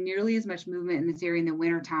going to see nearly as much movement in this area in the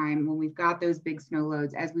wintertime when we've got those big snow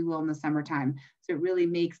loads as we will in the summertime. So it really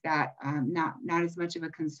makes that not as much of a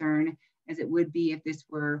concern as it would be if this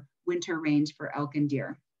were winter range for elk and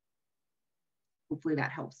deer. Hopefully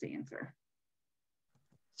that helps to answer.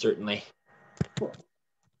 Certainly. Cool.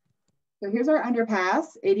 So here's our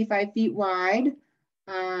underpass, 85 feet wide,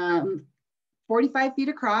 45 feet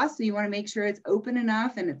across. So you want to make sure it's open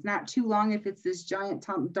enough and it's not too long. If it's this giant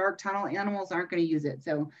dark tunnel, animals aren't going to use it.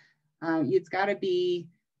 So it's got to be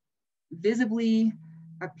visually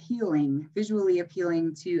appealing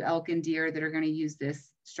to elk and deer that are going to use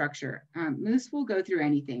this structure. Moose will go through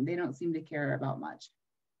anything. They don't seem to care about much.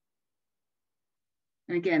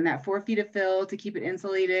 And again, that 4 feet of fill to keep it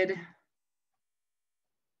insulated.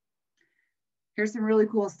 Here's some really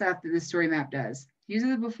cool stuff that this story map does. These are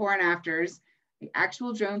the before and afters, the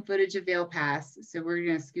actual drone footage of Vail Pass. So we're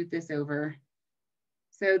going to scoot this over.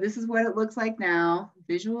 So this is what it looks like now.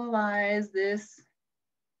 Visualize this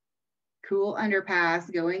cool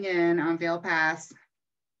underpass going in on Vail Pass as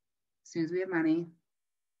soon as we have money.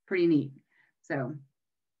 Pretty neat. So,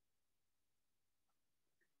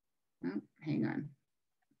 oh, hang on.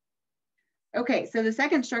 Okay, so the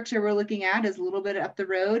second structure we're looking at is a little bit up the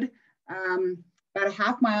road, about a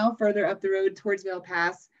half mile further up the road towards Vail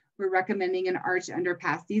Pass. We're recommending an arch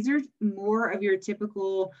underpass. These are more of your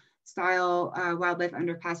typical style wildlife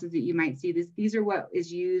underpasses that you might see. These are what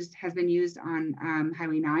has been used on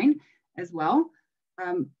Highway 9 as well.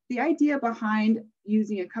 The idea behind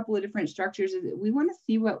using a couple of different structures is that we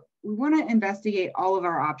want to investigate all of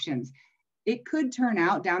our options. It could turn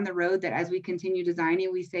out down the road that as we continue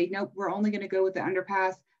designing, we say, nope, we're only going to go with the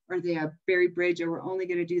underpass or the buried bridge, or we're only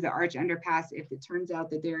going to do the arch underpass if it turns out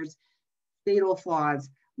that there's fatal flaws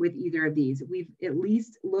with either of these. We've at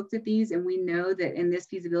least looked at these, and we know that in this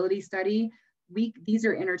feasibility study, these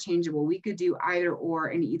are interchangeable. We could do either or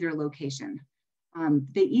in either location.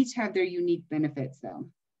 They each have their unique benefits though.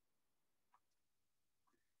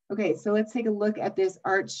 Okay, so let's take a look at this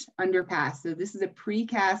arch underpass. So this is a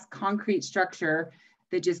precast concrete structure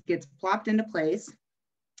that just gets plopped into place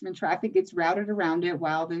and traffic gets routed around it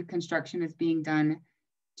while the construction is being done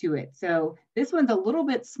to it. So this one's a little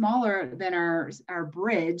bit smaller than our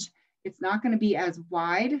bridge. It's not going to be as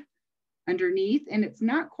wide underneath, and it's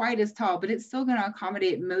not quite as tall, but it's still going to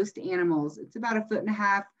accommodate most animals. It's about 1.5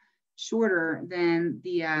 feet shorter than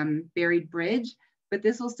the buried bridge, but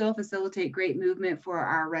this will still facilitate great movement for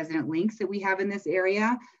our resident lynx that we have in this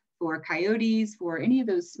area, for coyotes, for any of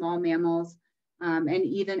those small mammals, and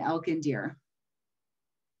even elk and deer.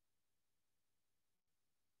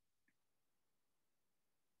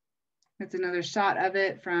 That's another shot of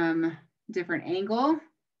it from a different angle.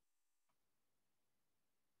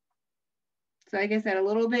 So like I said, a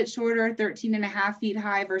little bit shorter, 13.5 feet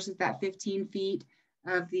high versus that 15 feet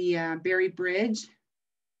of the buried bridge.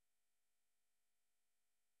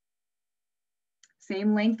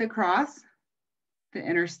 Same length across the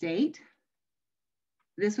interstate.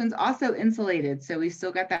 This one's also insulated, so we've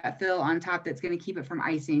still got that fill on top that's going to keep it from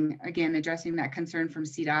icing. Again, addressing that concern from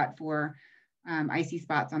CDOT for icy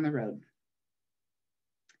spots on the road.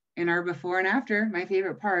 And our before and after, my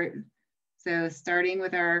favorite part. So starting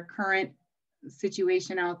with our current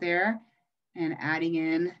situation out there and adding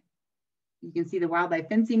in, you can see the wildlife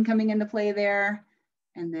fencing coming into play there,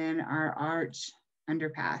 and then our arch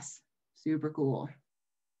underpass, super cool.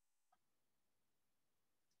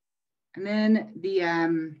 And then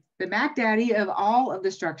the Mac Daddy of all of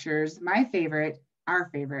the structures, my favorite, our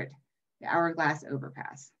favorite, the hourglass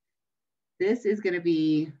overpass. This is going to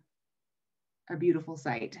be a beautiful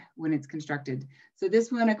site when it's constructed. So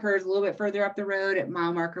this one occurs a little bit further up the road at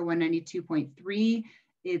mile marker 192.3.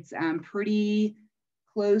 It's pretty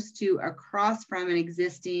close to across from an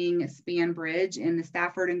existing span bridge in the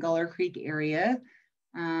Stafford and Guller Creek area.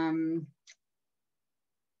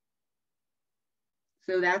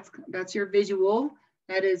 So that's your visual.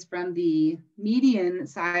 That is from the median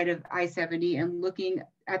side of I-70 and looking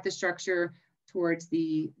at the structure towards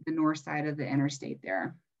the north side of the interstate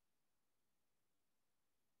there.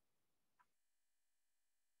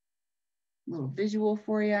 Little visual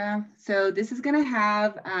for you. So this is going to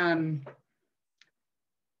have,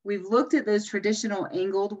 we've looked at those traditional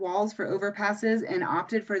angled walls for overpasses and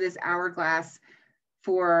opted for this hourglass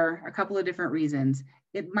for a couple of different reasons.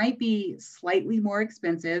 It might be slightly more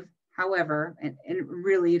expensive, however, and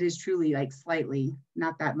really it is truly like slightly,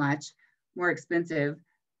 not that much more expensive,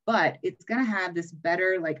 but it's going to have this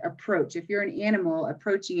better like approach. If you're an animal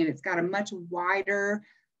approaching it, it's got a much wider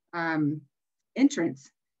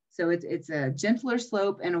entrance. So it's a gentler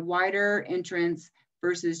slope and a wider entrance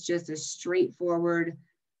versus just a straightforward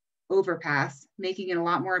overpass, making it a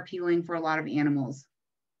lot more appealing for a lot of animals.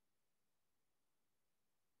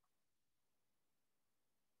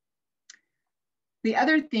 The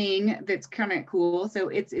other thing that's kind of cool, so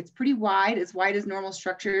it's pretty wide, as normal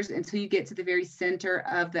structures until you get to the very center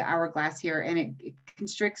of the hourglass here, and it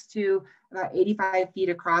constricts to about 85 feet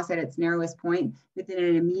across at its narrowest point, but then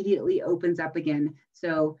it immediately opens up again.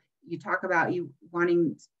 So you talk about you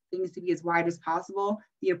wanting things to be as wide as possible.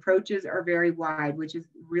 The approaches are very wide, which is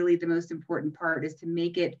really the most important part, is to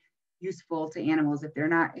make it useful to animals. If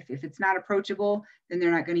it's not approachable, then they're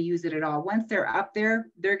not going to use it at all. Once they're up there,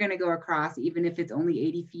 they're going to go across, even if it's only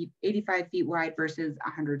 85 feet wide versus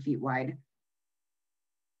 100 feet wide.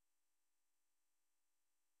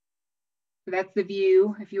 So that's the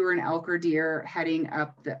view if you were an elk or deer heading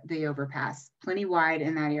up the overpass. Plenty wide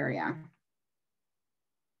in that area.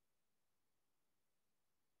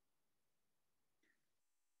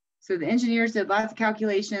 So the engineers did lots of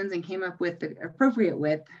calculations and came up with the appropriate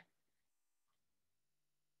width.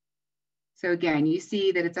 So again, you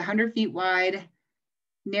see that it's 100 feet wide,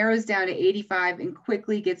 narrows down to 85 and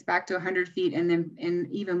quickly gets back to 100 feet and then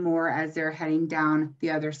even more as they're heading down the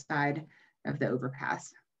other side of the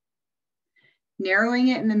overpass. Narrowing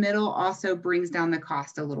it in the middle also brings down the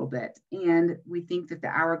cost a little bit. And we think that the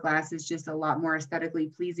hourglass is just a lot more aesthetically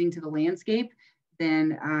pleasing to the landscape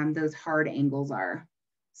than those hard angles are.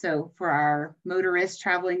 So for our motorists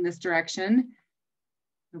traveling this direction,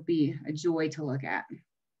 it'll be a joy to look at.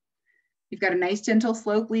 You've got a nice gentle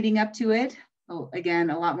slope leading up to it. Oh, again,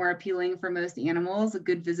 a lot more appealing for most animals, a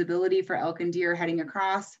good visibility for elk and deer heading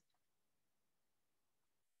across.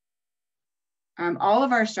 All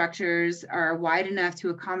of our structures are wide enough to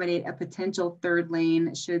accommodate a potential third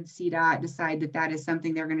lane should CDOT decide that that is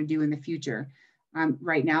something they're going to do in the future.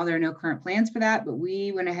 Right now, there are no current plans for that, but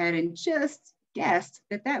we went ahead and just guessed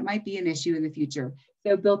that that might be an issue in the future.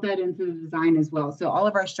 So built that into the design as well. So all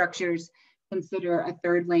of our structures consider a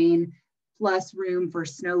third lane plus room for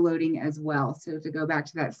snow loading as well. So to go back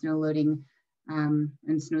to that snow loading and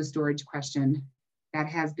snow storage question, that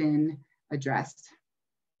has been addressed.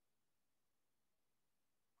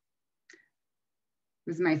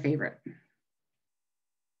 This is my favorite.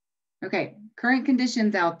 Okay, current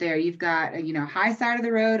conditions out there. You've got a high side of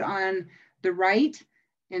the road on the right,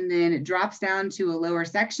 and then it drops down to a lower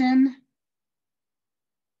section.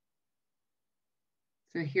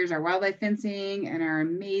 So here's our wildlife fencing and our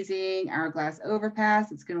amazing hourglass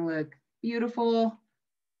overpass. It's going to look beautiful.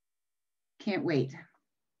 Can't wait.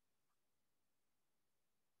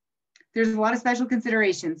 There's a lot of special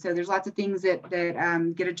considerations. So there's lots of things that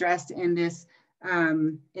get addressed in this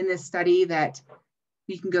study that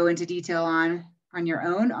you can go into detail on your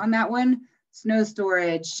own on that one. Snow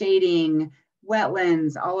storage, shading,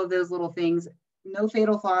 wetlands, all of those little things. No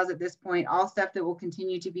fatal flaws at this point. All stuff that will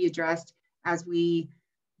continue to be addressed as we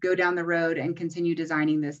go down the road and continue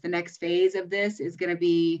designing this. The next phase of this is going to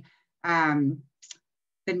be the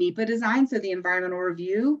NEPA design, so the environmental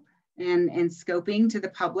review. and scoping to the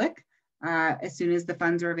public. As soon as the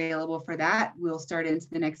funds are available for that, we'll start into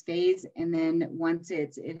the next phase. And then once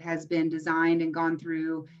it has been designed and gone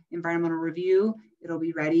through environmental review, it'll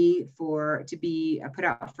be ready to be put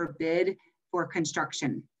out for bid for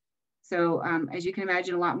construction. So as you can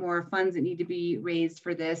imagine, a lot more funds that need to be raised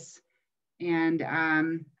for this. And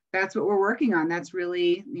that's what we're working on. That's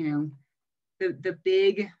really, the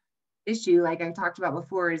big issue, like I talked about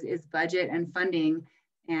before, is budget and funding.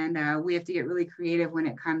 And we have to get really creative when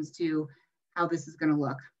it comes to how this is going to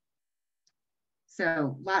look.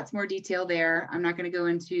 So lots more detail there. I'm not going to go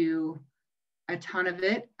into a ton of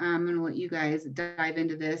it. I'm going to let you guys dive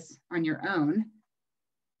into this on your own.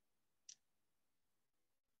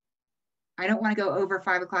 I don't want to go over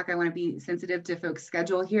 5 o'clock. I want to be sensitive to folks'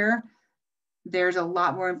 schedule here. There's a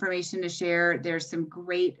lot more information to share. There's some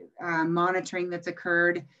great monitoring that's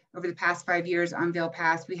occurred over the past 5 years on Vail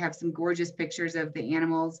Pass. We have some gorgeous pictures of the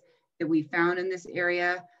animals that we found in this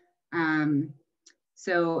area.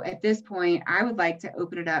 So at this point, I would like to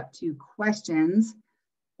open it up to questions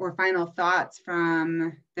or final thoughts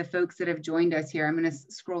from the folks that have joined us here. I'm going to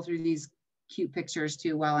scroll through these cute pictures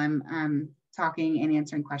too while I'm talking and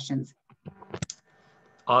answering questions.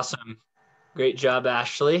 Awesome. Great job,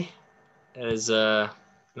 Ashley. That is an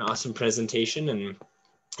awesome presentation. And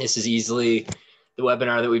this is easily the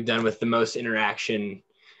webinar that we've done with the most interaction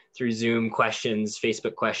through Zoom questions,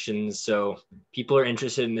 Facebook questions. So people are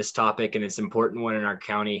interested in this topic, and it's an important one in our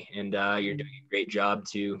county. And you're doing a great job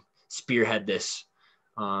to spearhead this.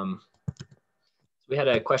 We had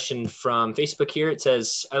a question from Facebook here. It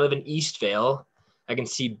says, I live in East Vail. I can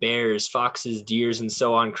see bears, foxes, deers, and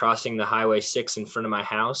so on crossing the Highway 6 in front of my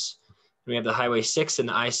house. We have the Highway 6 and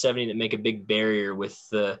the I-70 that make a big barrier with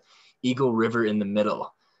the Eagle River in the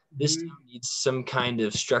middle. This town needs some kind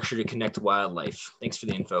of structure to connect wildlife. Thanks for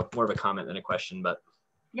the info. More of a comment than a question, but.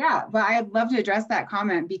 Yeah, but I'd love to address that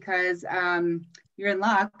comment because you're in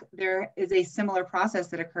luck. There is a similar process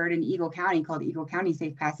that occurred in Eagle County called Eagle County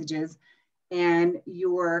Safe Passages. And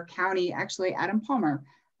your county, actually Adam Palmer,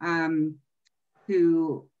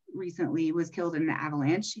 who recently was killed in an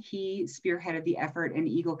avalanche, he spearheaded the effort in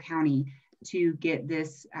Eagle County to get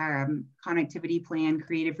this connectivity plan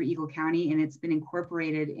created for Eagle County, and it's been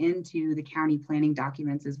incorporated into the county planning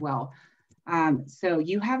documents as well. So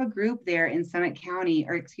you have a group there in Summit County,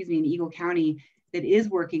 or excuse me, in Eagle County that is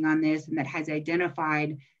working on this and that has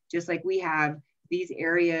identified, just like we have, these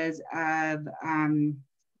areas of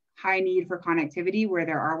high need for connectivity where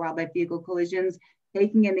there are wildlife vehicle collisions,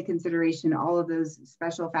 taking into consideration all of those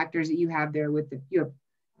special factors that you have there with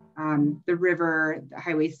the river, the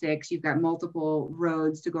Highway 6, you've got multiple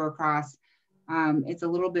roads to go across. It's a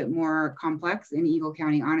little bit more complex in Eagle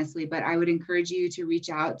County, honestly, but I would encourage you to reach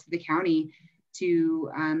out to the county to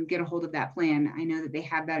get a hold of that plan. I know that they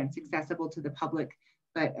have that, it's accessible to the public,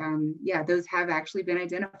 but yeah, those have actually been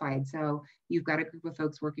identified. So you've got a group of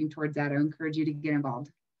folks working towards that. I encourage you to get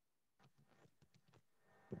involved.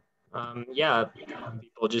 Yeah,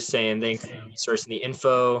 people just saying thanks for sourcing the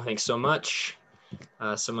info. Thanks so much.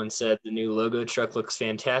 Someone said the new logo truck looks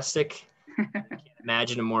fantastic. I can't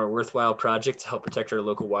imagine a more worthwhile project to help protect our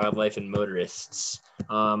local wildlife and motorists.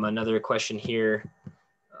 Another question here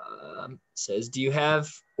says, do you have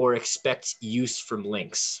or expect use from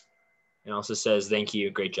links? And also says, thank you,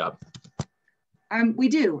 great job. We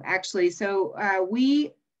do actually. So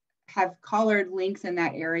we have collared links in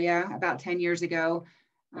that area about 10 years ago.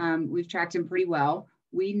 We've tracked them pretty well.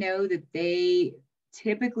 We know that they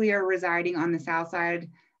typically are residing on the south side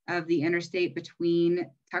of the interstate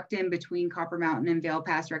tucked in between Copper Mountain and Vail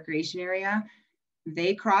Pass Recreation Area.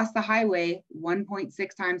 They cross the highway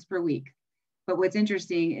 1.6 times per week. But what's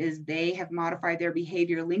interesting is they have modified their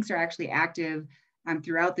behavior. Lynx are actually active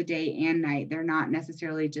throughout the day and night. They're not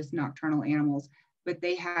necessarily just nocturnal animals, but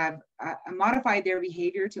they have modified their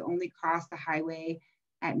behavior to only cross the highway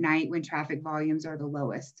at night when traffic volumes are the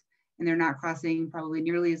lowest. And they're not crossing probably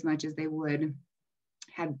nearly as much as they would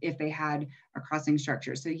have if they had a crossing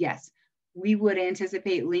structure. So yes, we would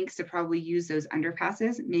anticipate lynx to probably use those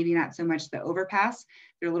underpasses, maybe not so much the overpass.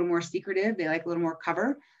 They're a little more secretive. They like a little more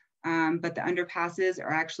cover, but the underpasses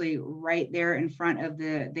are actually right there in front of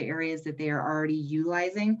the areas that they are already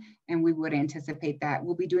utilizing. And we would anticipate that.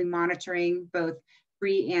 We'll be doing monitoring both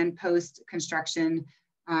pre and post construction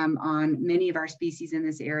on many of our species in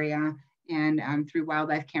this area, and through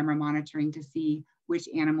wildlife camera monitoring to see which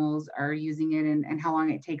animals are using it and how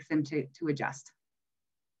long it takes them to adjust.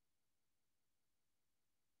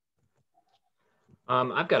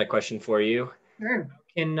 I've got a question for you. Sure.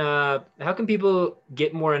 How can people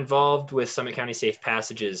get more involved with Summit County Safe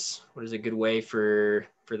Passages? What is a good way for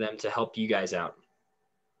them to help you guys out?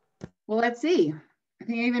 Well, let's see. I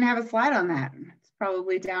think I even have a slide on that. It's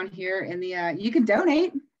probably down here in the, you can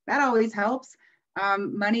donate. That always helps.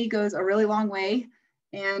 Money goes a really long way.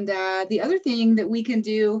 And the other thing that we can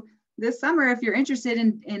do this summer, if you're interested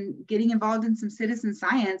in getting involved in some citizen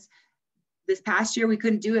science, this past year we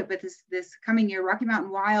couldn't do it, but this coming year, Rocky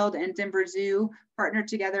Mountain Wild and Denver Zoo partnered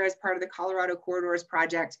together as part of the Colorado Corridors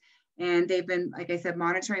Project. And they've been, like I said,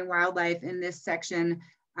 monitoring wildlife in this section.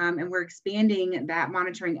 And we're expanding that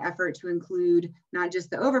monitoring effort to include not just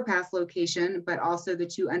the overpass location, but also the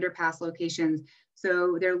 2 underpass locations.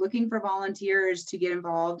 So they're looking for volunteers to get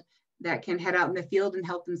involved that can head out in the field and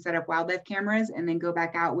help them set up wildlife cameras, and then go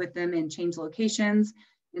back out with them and change locations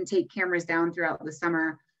and take cameras down throughout the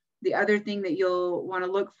summer. The other thing that you'll want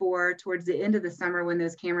to look for towards the end of the summer when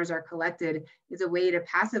those cameras are collected is a way to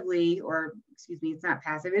passively, or excuse me, it's not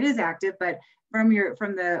passive, it is active, but from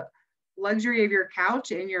the luxury of your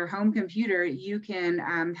couch and your home computer, you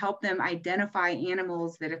can help them identify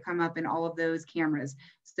animals that have come up in all of those cameras.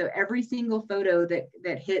 So every single photo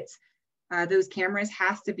that hits those cameras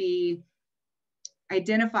has to be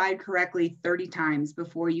identified correctly 30 times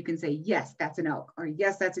before you can say, yes, that's an elk, or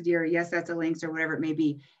yes, that's a deer, or yes, that's a lynx, or whatever it may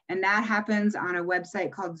be. And that happens on a website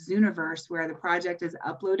called Zooniverse, where the project is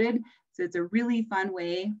uploaded. So it's a really fun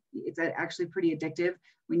way. It's actually pretty addictive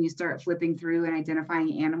when you start flipping through and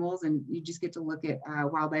identifying animals, and you just get to look at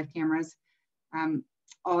wildlife cameras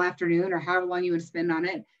all afternoon, or however long you would spend on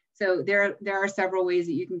it. So there are several ways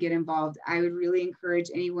that you can get involved. I would really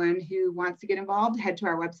encourage anyone who wants to get involved, head to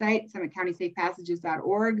our website,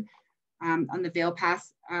 summitcountysafepassages.org. On the Vail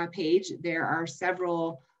Pass page, there are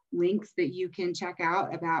several links that you can check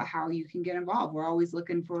out about how you can get involved. We're always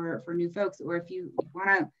looking for new folks, or if you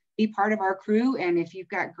want to be part of our crew, and if you've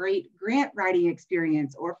got great grant writing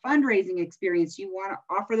experience or fundraising experience, you want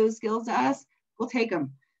to offer those skills to us, we'll take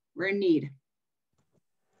them. We're in need.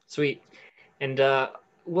 Sweet. And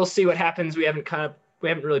we'll see what happens. We haven't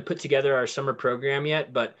really put together our summer program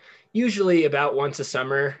yet, but usually about once a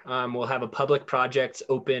summer, we'll have a public project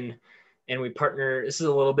open, and we partner. This is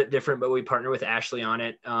a little bit different, but we partner with Ashley on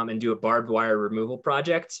it and do a barbed wire removal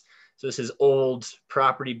project. So this is old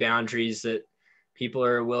property boundaries that people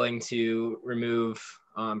are willing to remove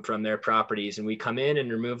from their properties, and we come in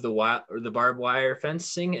and remove the barbed wire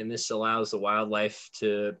fencing, and this allows the wildlife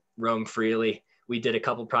to roam freely. We did a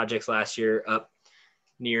couple projects last year up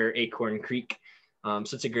near Acorn Creek. So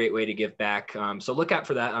it's a great way to give back. So look out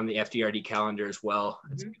for that on the FDRD calendar as well.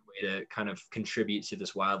 It's a good way to kind of contribute to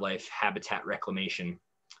this wildlife habitat reclamation.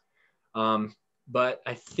 But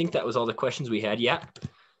I think that was all the questions we had. Yeah.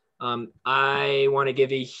 I want to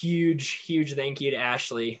give a huge thank you to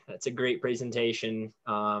Ashley. That's a great presentation.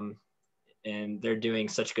 And they're doing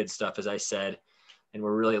such good stuff, as I said, and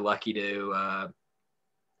we're really lucky to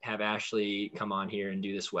have Ashley come on here and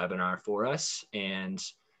do this webinar for us, and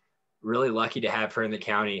really lucky to have her in the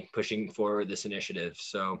county pushing forward this initiative.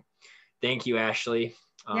 So thank you, Ashley.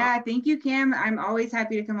 Yeah, thank you, Kim. I'm always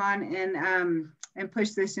happy to come on and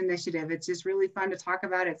push this initiative. It's just really fun to talk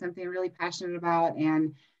about. It's something I'm really passionate about,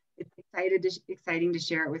 and it's exciting to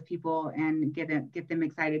share it with people and get them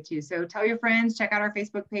excited too. So tell your friends, check out our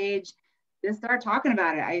Facebook page, just start talking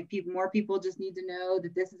about it. More people just need to know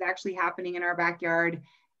that this is actually happening in our backyard.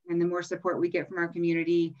 And the more support we get from our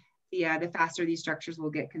community, the faster these structures will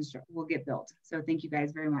get built. So thank you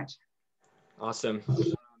guys very much. Awesome.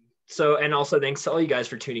 So, and also thanks to all you guys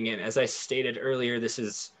for tuning in. As I stated earlier, this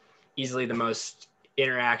is easily the most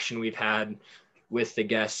interaction we've had with the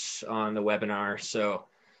guests on the webinar. So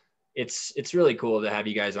it's really cool to have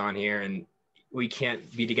you guys on here, and we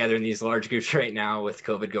can't be together in these large groups right now with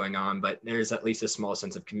COVID going on, but there's at least a small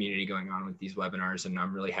sense of community going on with these webinars, and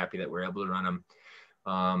I'm really happy that we're able to run them.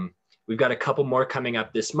 We've got a couple more coming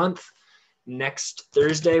up this month. Next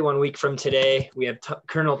Thursday, 1 week from today, we have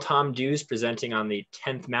Colonel Tom Dews presenting on the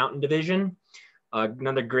 10th Mountain Division.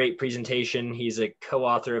 Another great presentation. He's a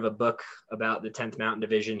co-author of a book about the 10th Mountain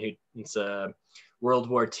Division. It's a World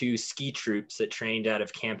War II ski troops that trained out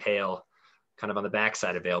of Camp Hale, kind of on the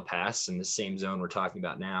backside of Vail Pass in the same zone we're talking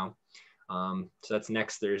about now. So that's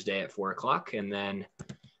next Thursday at 4 o'clock. And then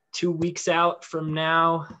 2 weeks out from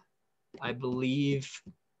now, I believe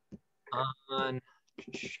on,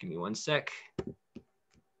 give me one sec,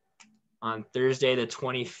 on Thursday, the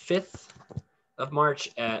 25th of March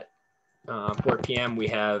at 4 p.m., we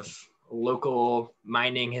have local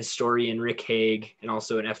mining historian Rick Haig and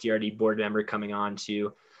also an FDRD board member coming on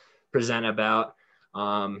to present about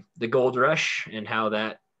the gold rush and how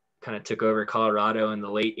that kind of took over Colorado in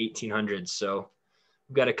the late 1800s. So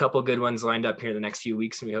we've got a couple good ones lined up here the next few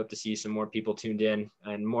weeks, and we hope to see some more people tuned in,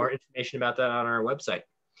 and more information about that on our website.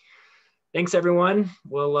 Thanks, everyone.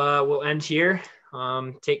 We'll end here.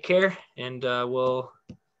 Take care, and we'll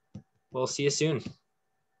see you soon.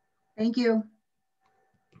 Thank you.